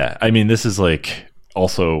 Yeah, I mean, this is like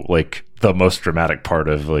also like the most dramatic part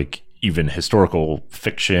of like even historical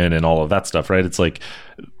fiction and all of that stuff, right? It's like,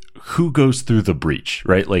 who goes through the breach,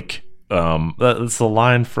 right? Like, that's the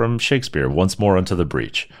line from Shakespeare, once more unto the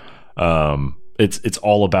breach. It's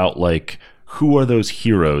all about like, who are those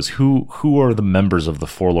heroes? Who are the members of the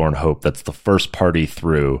Forlorn Hope that's the first party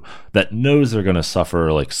through, that knows they're going to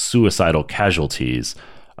suffer like suicidal casualties,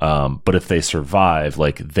 but if they survive,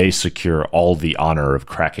 like they secure all the honor of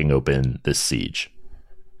cracking open this siege.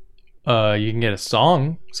 You can get a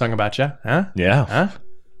sung about you, huh? Yeah. Huh?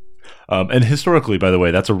 And historically, by the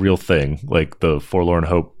way, that's a real thing. Like the Forlorn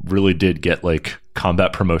Hope really did get like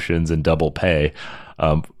combat promotions and double pay.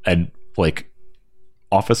 And like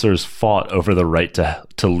officers fought over the right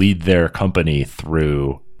to lead their company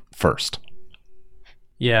through first.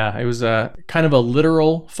 Yeah, it was a kind of a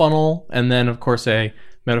literal funnel, and then of course a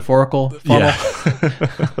metaphorical funnel.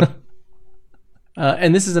 Yeah.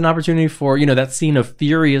 And this is an opportunity for, that scene of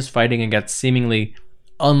furious fighting against seemingly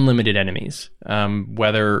unlimited enemies,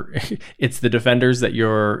 whether it's the defenders that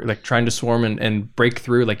you're like trying to swarm and break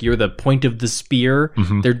through, like you're the point of the spear.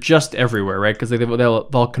 Mm-hmm. They're just everywhere, right? Because they'll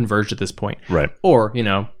all converged at this point, right? Or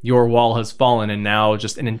your wall has fallen and now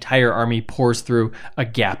just an entire army pours through a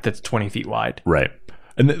gap that's 20 feet wide, right?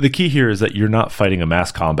 And the key here is that you're not fighting a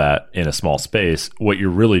mass combat in a small space. What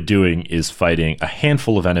you're really doing is fighting a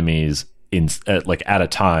handful of enemies at a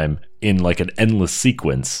time, in like an endless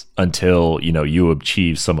sequence, until you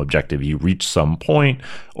achieve some objective, you reach some point,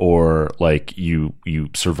 or like you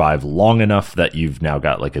survive long enough that you've now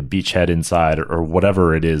got like a beachhead inside, or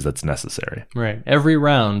whatever it is that's necessary. Right. Every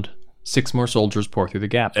round, 6 more soldiers pour through the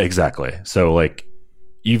gap. Exactly. So like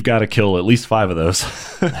you've got to kill at least 5 of those,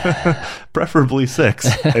 preferably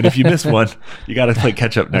 6. And if you miss one, you got to like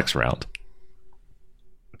catch up next round.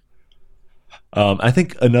 I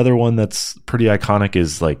think another one that's pretty iconic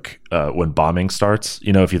is like when bombing starts.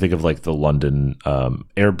 If you think of like the London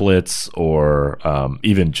air blitz, or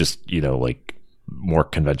even just like more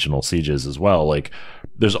conventional sieges as well, like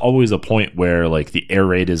there's always a point where like the air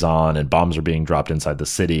raid is on and bombs are being dropped inside the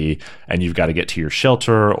city, and you've got to get to your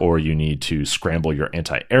shelter, or you need to scramble your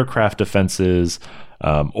anti-aircraft defenses.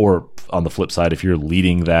 Or on the flip side, if you're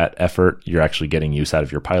leading that effort, you're actually getting use out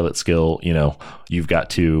of your pilot skill. You've got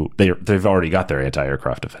to, they've already got their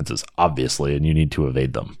anti-aircraft defenses, obviously, and you need to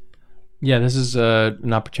evade them. Yeah, this is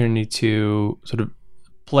an opportunity to sort of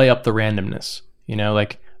play up the randomness,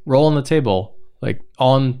 like roll on the table, like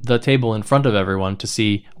on the table in front of everyone, to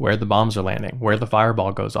see where the bombs are landing, where the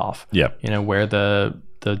fireball goes off, where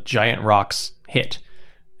the giant rocks hit.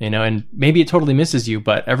 And maybe it totally misses you,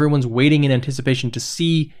 but everyone's waiting in anticipation to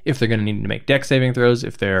see if they're going to need to make dex saving throws,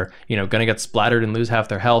 if they're, going to get splattered and lose half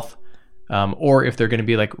their health, or if they're going to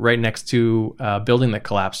be like right next to a building that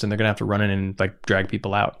collapsed and they're going to have to run in and like drag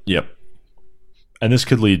people out. Yep. And this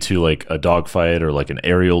could lead to like a dogfight or like an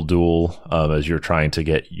aerial duel, as you're trying to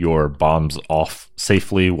get your bombs off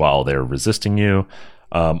safely while they're resisting you.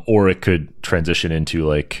 Or it could transition into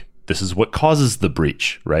like, this is what causes the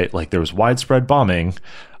breach, right? Like there was widespread bombing,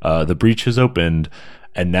 the breach has opened,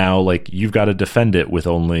 and now like you've got to defend it with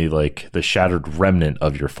only like the shattered remnant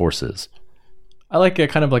of your forces. I like a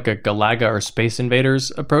kind of like a Galaga or Space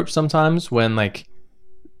Invaders approach sometimes, when like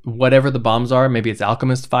whatever the bombs are, maybe it's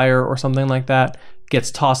alchemist fire or something like that, gets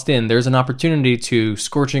tossed in. There's an opportunity to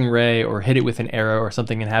scorching ray or hit it with an arrow or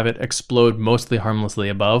something and have it explode mostly harmlessly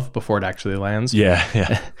above before it actually lands.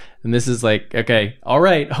 Yeah. And this is like, okay, all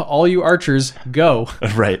right, all you archers, go.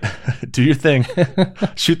 Right. Do your thing.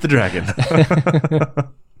 Shoot the dragon.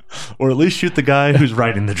 Or at least shoot the guy who's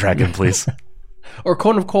riding the dragon, please. Or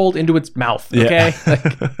cone of cold into its mouth, okay?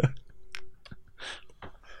 Yeah.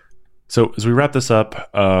 So as we wrap this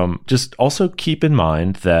up, just also keep in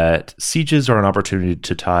mind that sieges are an opportunity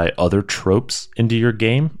to tie other tropes into your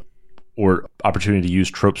game, or opportunity to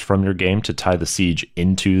use tropes from your game to tie the siege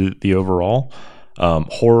into the overall.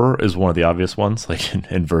 Horror is one of the obvious ones, like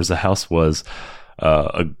in Verza House was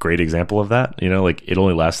a great example of that. Like it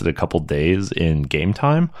only lasted a couple days in game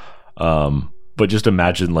time. But just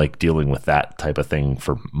imagine like dealing with that type of thing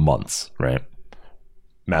for months, right?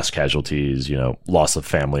 Mass casualties, loss of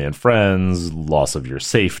family and friends, loss of your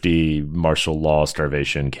safety, martial law,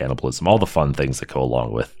 starvation, cannibalism, all the fun things that go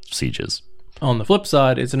along with sieges. On the flip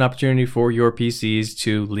side, it's an opportunity for your PCs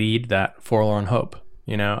to lead that forlorn hope.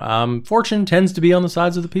 Fortune tends to be on the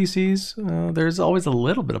sides of the PCs. There's always a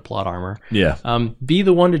little bit of plot armor. Yeah. Be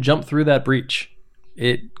the one to jump through that breach.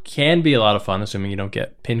 It can be a lot of fun, assuming you don't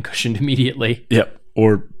get pin-cushioned immediately. Yep.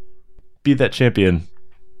 Or be that champion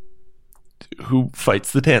who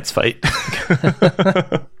fights the dance fight.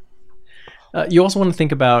 You also want to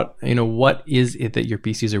think about, what is it that your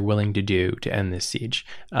PCs are willing to do to end this siege?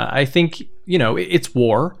 I think, it's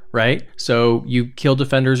war, right? So you kill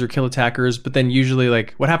defenders or kill attackers, but then usually,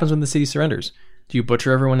 like, what happens when the city surrenders? Do you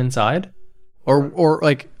butcher everyone inside? Or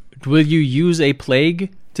like, will you use a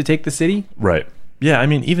plague to take the city? Right. Yeah, I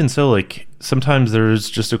mean, even so, like, sometimes there's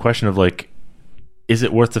just a question of, like, is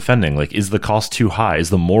it worth defending? Like, is the cost too high? Is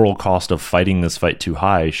the moral cost of fighting this fight too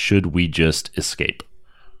high? Should we just escape?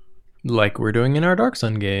 Like we're doing in our Dark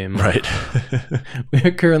Sun game. Right. We are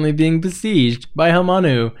currently being besieged by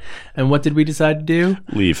Hamanu. And what did we decide to do?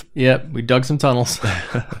 Leave. Yep, we dug some tunnels.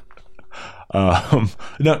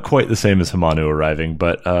 Not quite the same as Hamanu arriving,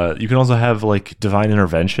 but you can also have like divine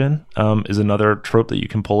intervention is another trope that you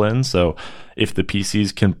can pull in. So if the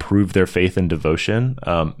PCs can prove their faith and devotion,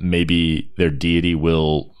 maybe their deity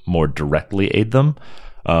will more directly aid them.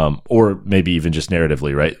 Or maybe even just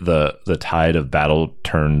narratively, right? The tide of battle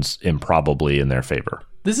turns improbably in their favor.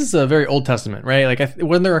 This is a very Old Testament, right? Like,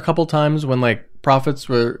 when there were a couple times when like prophets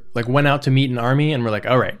were like went out to meet an army and were like,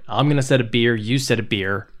 all right, I'm going to set a beer, you set a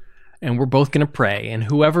beer, and we're both going to pray. And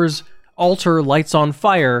whoever's altar lights on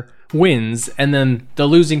fire wins, and then the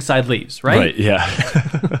losing side leaves, right? Right, yeah.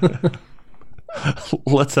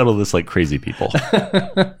 Let's settle this like crazy people.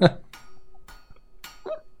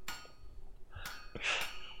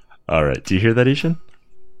 All right. Do you hear that, Ishan?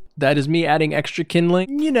 That is me adding extra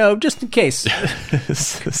kindling, just in case.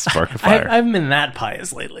 Spark a fire. I haven't been that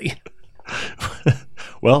pious lately.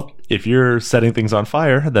 Well, if you're setting things on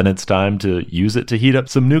fire, then it's time to use it to heat up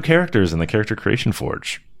some new characters in the Character Creation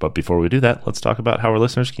Forge. But before we do that, let's talk about how our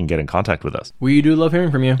listeners can get in contact with us. We do love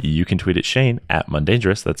hearing from you. You can tweet at Shane at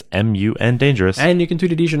Mundangerous. That's MUN Dangerous. And you can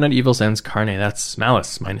tweet at Ishan at Evil Sans Carne. That's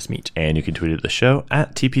malice minus meat. And you can tweet at the show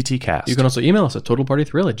at TPTcast. You can also email us at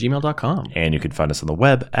totalpartythrill@gmail.com. And you can find us on the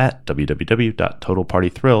web at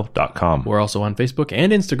www.totalpartythrill.com. We're also on Facebook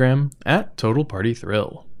and Instagram at Total Party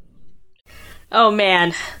Thrill. Oh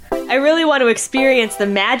man, I really want to experience the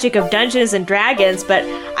magic of Dungeons and Dragons, but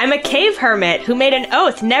I'm a cave hermit who made an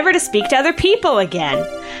oath never to speak to other people again.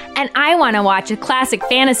 And I want to watch a classic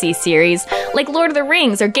fantasy series like Lord of the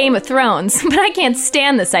Rings or Game of Thrones, but I can't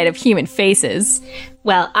stand the sight of human faces.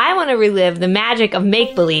 Well, I want to relive the magic of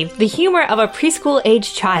make-believe, the humor of a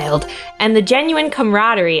preschool-aged child, and the genuine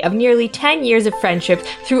camaraderie of nearly 10 years of friendship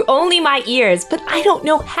through only my ears, but I don't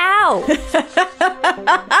know how.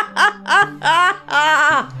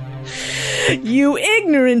 You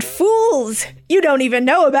ignorant fools! You don't even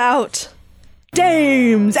know about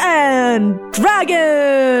Dames and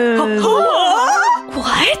Dragons!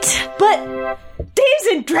 What? But Dames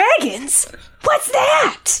and Dragons? What's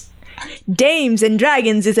that? Dames and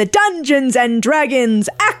Dragons is a Dungeons and Dragons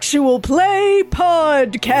actual play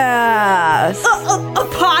podcast. A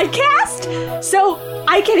podcast? So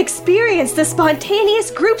I can experience the spontaneous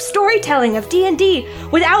group storytelling of D&D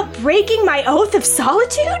without breaking my oath of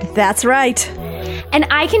solitude? That's right. And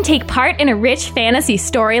I can take part in a rich fantasy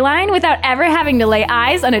storyline without ever having to lay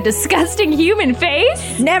eyes on a disgusting human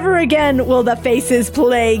face? Never again will the faces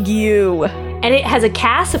plague you. And it has a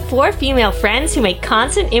cast of 4 female friends who make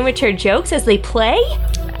constant immature jokes as they play?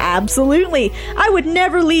 Absolutely. I would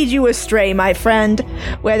never lead you astray, my friend.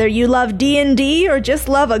 Whether you love D&D or just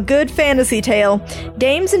love a good fantasy tale,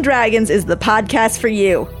 Dames and Dragons is the podcast for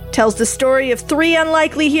you. Tells the story of 3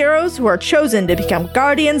 unlikely heroes who are chosen to become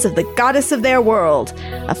guardians of the goddess of their world,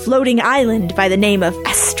 a floating island by the name of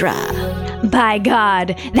Estra. By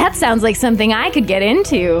God, that sounds like something I could get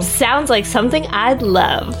into. Sounds like something I'd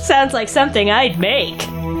love. Sounds like something I'd make.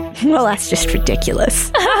 Well, that's just ridiculous.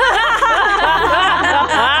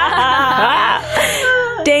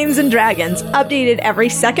 Dames and Dragons, updated every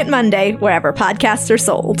second Monday wherever podcasts are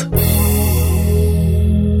sold.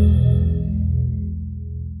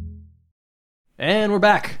 And we're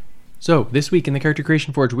back. So, this week in the Character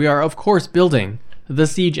Creation Forge, we are, of course, building the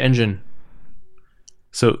Siege Engine.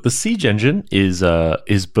 So the Siege Engine is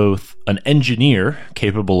both an engineer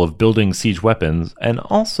capable of building siege weapons and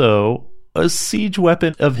also a siege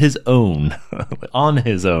weapon of his own, on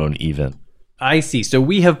his own even. I see. So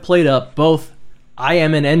we have played up both I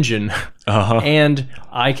am an engine and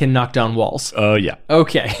I can knock down walls. Yeah.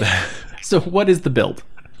 Okay. So what is the build?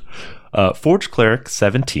 Forge Cleric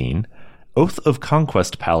 17, Oath of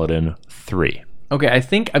Conquest Paladin 3. Okay, I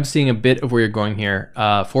think I'm seeing a bit of where you're going here.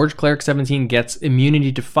 Forge Cleric 17 gets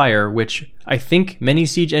immunity to fire, which I think many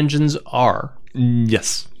siege engines are.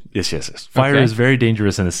 Yes. Fire Okay. is very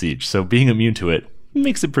dangerous in a siege, so being immune to it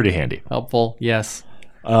makes it pretty handy. Helpful, yes.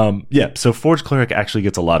 So Forge Cleric actually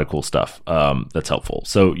gets a lot of cool stuff that's helpful.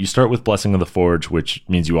 So you start with Blessing of the Forge, which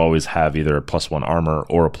means you always have either a +1 armor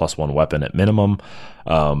or a +1 weapon at minimum.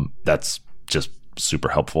 That's just super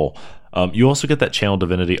helpful. You also get that Channel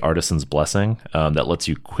Divinity Artisan's Blessing that lets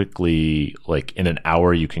you quickly, like in an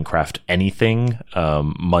hour, you can craft anything,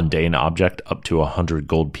 mundane object up to 100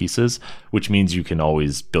 gold pieces, which means you can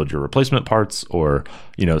always build your replacement parts or,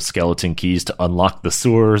 skeleton keys to unlock the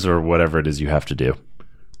sewers or whatever it is you have to do.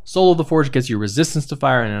 Soul of the Forge gets you resistance to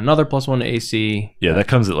fire and another +1 AC. Yeah, that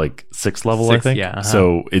comes at like 6th level, I 6th, think. yeah,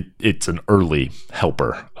 So it's an early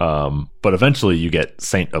helper. But eventually you get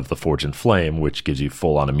Saint of the Forge and Flame, which gives you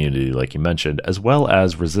full-on immunity, like you mentioned, as well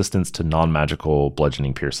as resistance to non-magical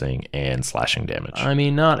bludgeoning, piercing, and slashing damage. I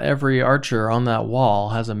mean, not every archer on that wall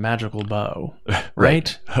has a magical bow,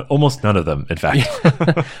 right? Almost none of them, in fact.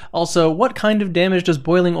 Also, what kind of damage does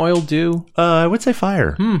boiling oil do? I would say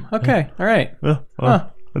fire. Okay, all right.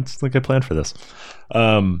 Well, it's like I planned for this.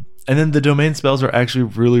 And then the domain spells are actually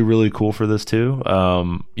really, really cool for this too.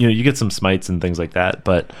 You get some smites and things like that,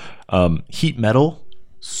 but heat metal,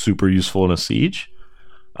 super useful in a siege,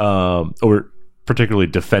 or particularly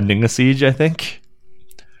defending a siege, I think.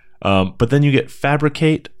 But then you get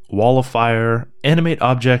fabricate, wall of fire, animate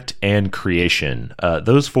object, and creation.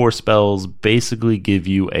 Those 4 spells basically give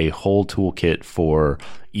you a whole toolkit for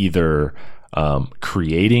either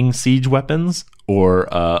creating siege weapons or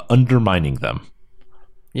undermining them.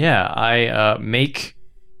 Yeah, I make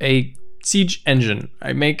a siege engine.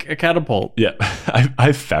 I make a catapult. Yeah,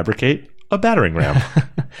 I fabricate a battering ram.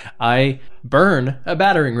 I burn a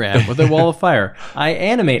battering ram with a wall of fire. I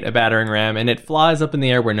animate a battering ram and it flies up in the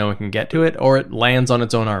air where no one can get to it, or it lands on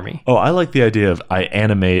its own army. Oh, I like the idea of I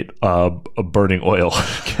animate a burning oil.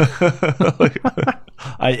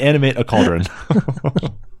 I animate a cauldron.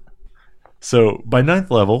 So by 9th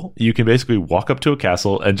level, you can basically walk up to a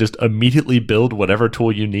castle and just immediately build whatever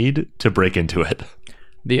tool you need to break into it.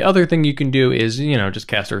 The other thing you can do is, just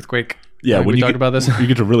cast Earthquake. Yeah, when when we you talked get, about this. you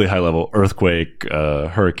get to really high level, earthquake,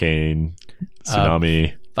 hurricane,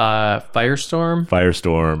 tsunami,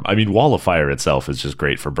 Firestorm. I mean, Wall of Fire itself is just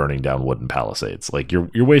great for burning down wooden palisades. Like you're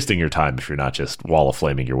wasting your time if you're not just wall of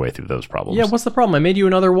flaming your way through those problems. Yeah, what's the problem? I made you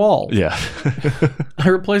another wall. Yeah. I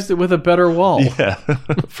replaced it with a better wall. Yeah.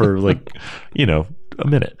 For a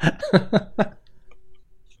minute.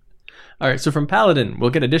 All right, so from Paladin,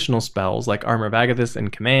 we'll get additional spells like Armor of Agathis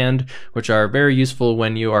and Command, which are very useful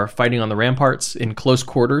when you are fighting on the ramparts in close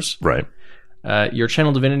quarters. Right. Your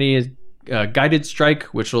Channel Divinity is Guided Strike,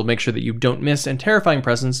 which will make sure that you don't miss, and Terrifying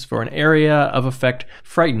Presence for an area of effect.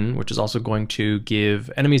 Frighten, which is also going to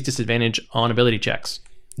give enemies disadvantage on ability checks.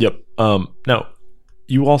 Yep. Now,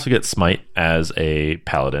 you also get Smite as a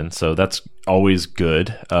Paladin, so that's always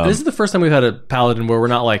good. This is the first time we've had a Paladin where we're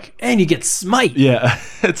not like, and you get Smite. Yeah,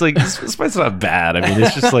 it's like Smite's not bad. I mean,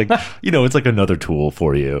 it's just like it's like another tool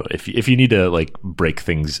for you if you need to like break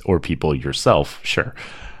things or people yourself. Sure.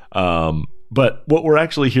 But what we're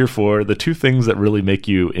actually here for, the 2 things that really make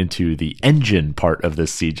you into the engine part of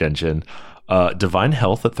this siege engine, Divine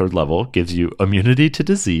Health at 3rd level gives you immunity to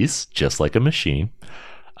disease, just like a machine,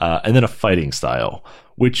 and then a fighting style,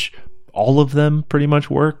 which all of them pretty much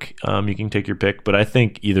work. You can take your pick, but I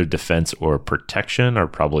think either defense or protection are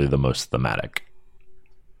probably the most thematic.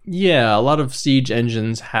 Yeah, a lot of siege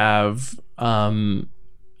engines have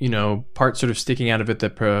parts sort of sticking out of it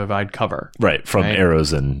that provide cover. Right, from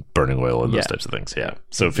arrows and burning oil and those Yeah. types of things. Yeah.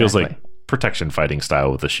 So it feels like protection fighting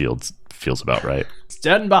style with the shields feels about right.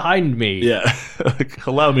 Stand behind me. Yeah.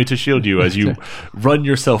 Allow me to shield you as you run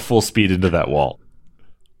yourself full speed into that wall.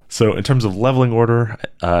 So in terms of leveling order,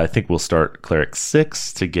 I think we'll start Cleric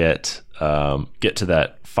 6 to get to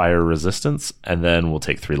that fire resistance, and then we'll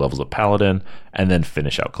take 3 levels of Paladin, and then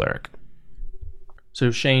finish out Cleric.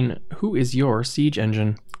 So Shane, who is your siege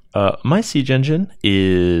engine? My siege engine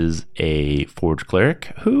is a Forge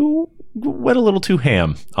Cleric who went a little too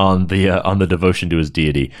ham on the devotion to his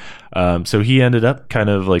deity. So he ended up kind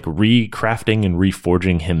of like recrafting and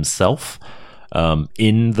reforging himself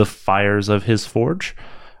in the fires of his forge.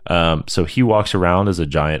 So he walks around as a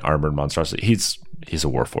giant armored monstrosity. He's a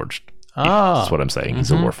warforged. That's what I'm saying.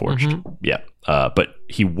 He's a Warforged. Yeah. But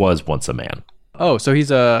he was once a man. Oh, so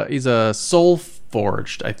he's a soul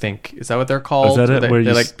forged, I think. Is that what they're called? Is that it?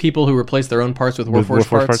 They're like people who replace their own parts with Warforged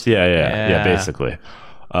parts? Yeah, basically.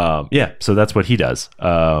 So that's what he does.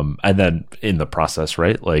 And then in the process,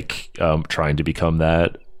 right, like trying to become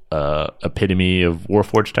that epitome of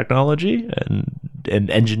Warforged technology and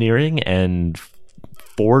engineering and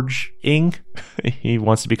forging, he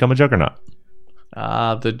wants to become a juggernaut.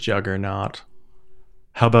 The juggernaut.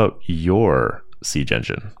 How about your siege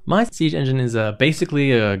engine? My siege engine is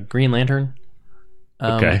basically a Green Lantern.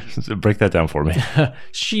 Okay, so break that down for me.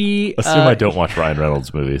 She assume I don't watch Ryan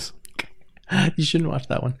Reynolds movies. You shouldn't watch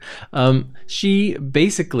that one. She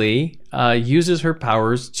basically uses her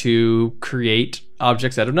powers to create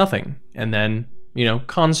objects out of nothing, and then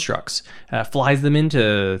constructs, flies them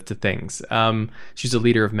into things. She's a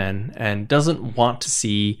leader of men and doesn't want to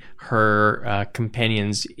see her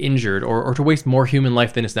companions injured or to waste more human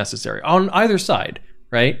life than is necessary on either side.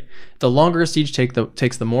 Right? The longer a siege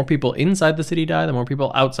takes, the more people inside the city die, the more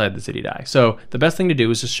people outside the city die. So the best thing to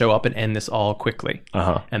do is just show up and end this all quickly.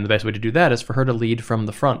 And the best way to do that is for her to lead from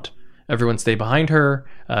the front. Everyone stay behind her.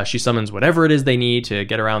 She summons whatever it is they need to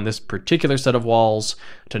get around this particular set of walls,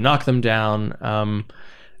 to knock them down,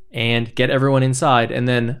 and get everyone inside. And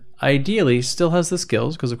then ideally still has the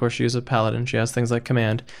skills, because of course she is a paladin, she has things like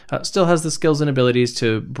command, still has the skills and abilities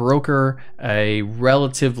to broker a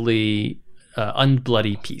relatively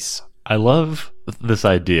unbloody peace. I love this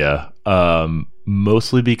idea,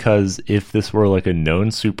 mostly because if this were like a known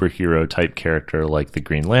superhero type character like the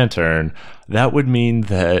Green Lantern, that would mean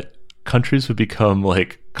that countries would become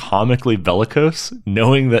like comically bellicose,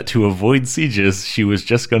 knowing that to avoid sieges, she was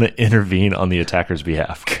just going to intervene on the attacker's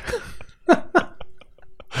behalf.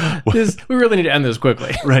 We really need to end this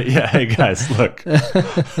quickly. Right, yeah. Hey, guys, look.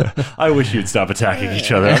 I wish you'd stop attacking each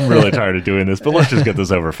other. I'm really tired of doing this, but let's just get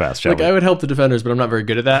this over fast, shall we? I would help the defenders, but I'm not very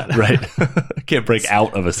good at that. Right. I can't break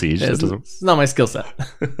out of a siege. It's not my skill set.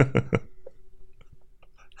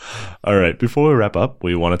 All right, before we wrap up,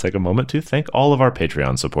 we want to take a moment to thank all of our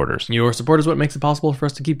Patreon supporters. Your support is what makes it possible for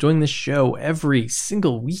us to keep doing this show every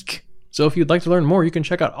single week. So if you'd like to learn more, you can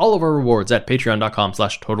check out all of our rewards at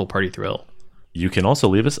patreon.com/totalpartythrill. You can also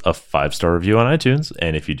leave us a 5-star review on iTunes,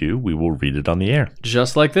 and if you do, we will read it on the air.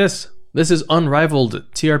 Just like this. This is unrivaled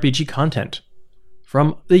TRPG content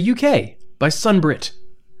from the UK by Sunbrit.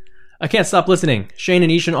 I can't stop listening. Shane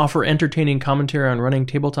and Ishan offer entertaining commentary on running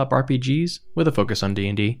tabletop RPGs with a focus on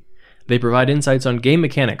D&D. They provide insights on game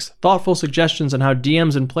mechanics, thoughtful suggestions on how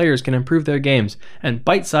DMs and players can improve their games, and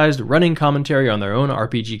bite-sized running commentary on their own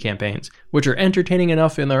RPG campaigns, which are entertaining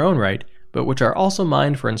enough in their own right, but which are also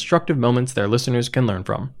mined for instructive moments their listeners can learn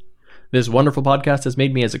from. This wonderful podcast has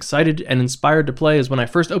made me as excited and inspired to play as when I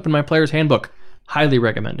first opened my player's handbook. Highly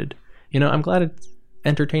recommended. I'm glad it's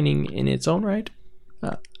entertaining in its own right.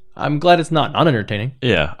 I'm glad it's not unentertaining.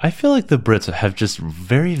 Yeah, I feel like the Brits have just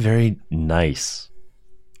very, very nice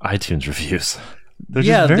iTunes reviews. They're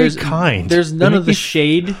just very kind. There's none of the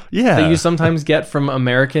shade that you sometimes get from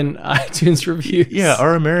American iTunes reviews. Yeah,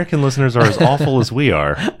 our American listeners are as awful as we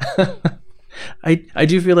are. I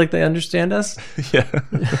do feel like they understand us. Yeah.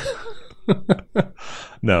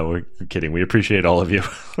 No, we're kidding. We appreciate all of you.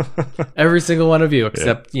 Every single one of you,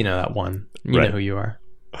 except, that one. You know who you are.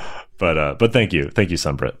 But thank you. Thank you,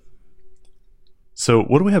 Sunbrit. So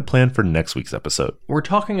what do we have planned for next week's episode? We're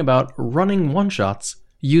talking about running one-shots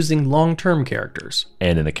using long-term characters.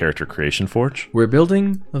 And in the Character Creation Forge, we're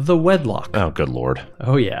building the Wedlock. Oh, good lord.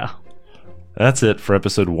 Oh, yeah. That's it for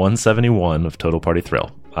episode 171 of Total Party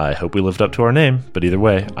Thrill. I hope we lived up to our name, but either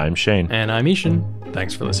way, I'm Shane. And I'm Ishan.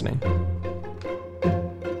 Thanks for listening.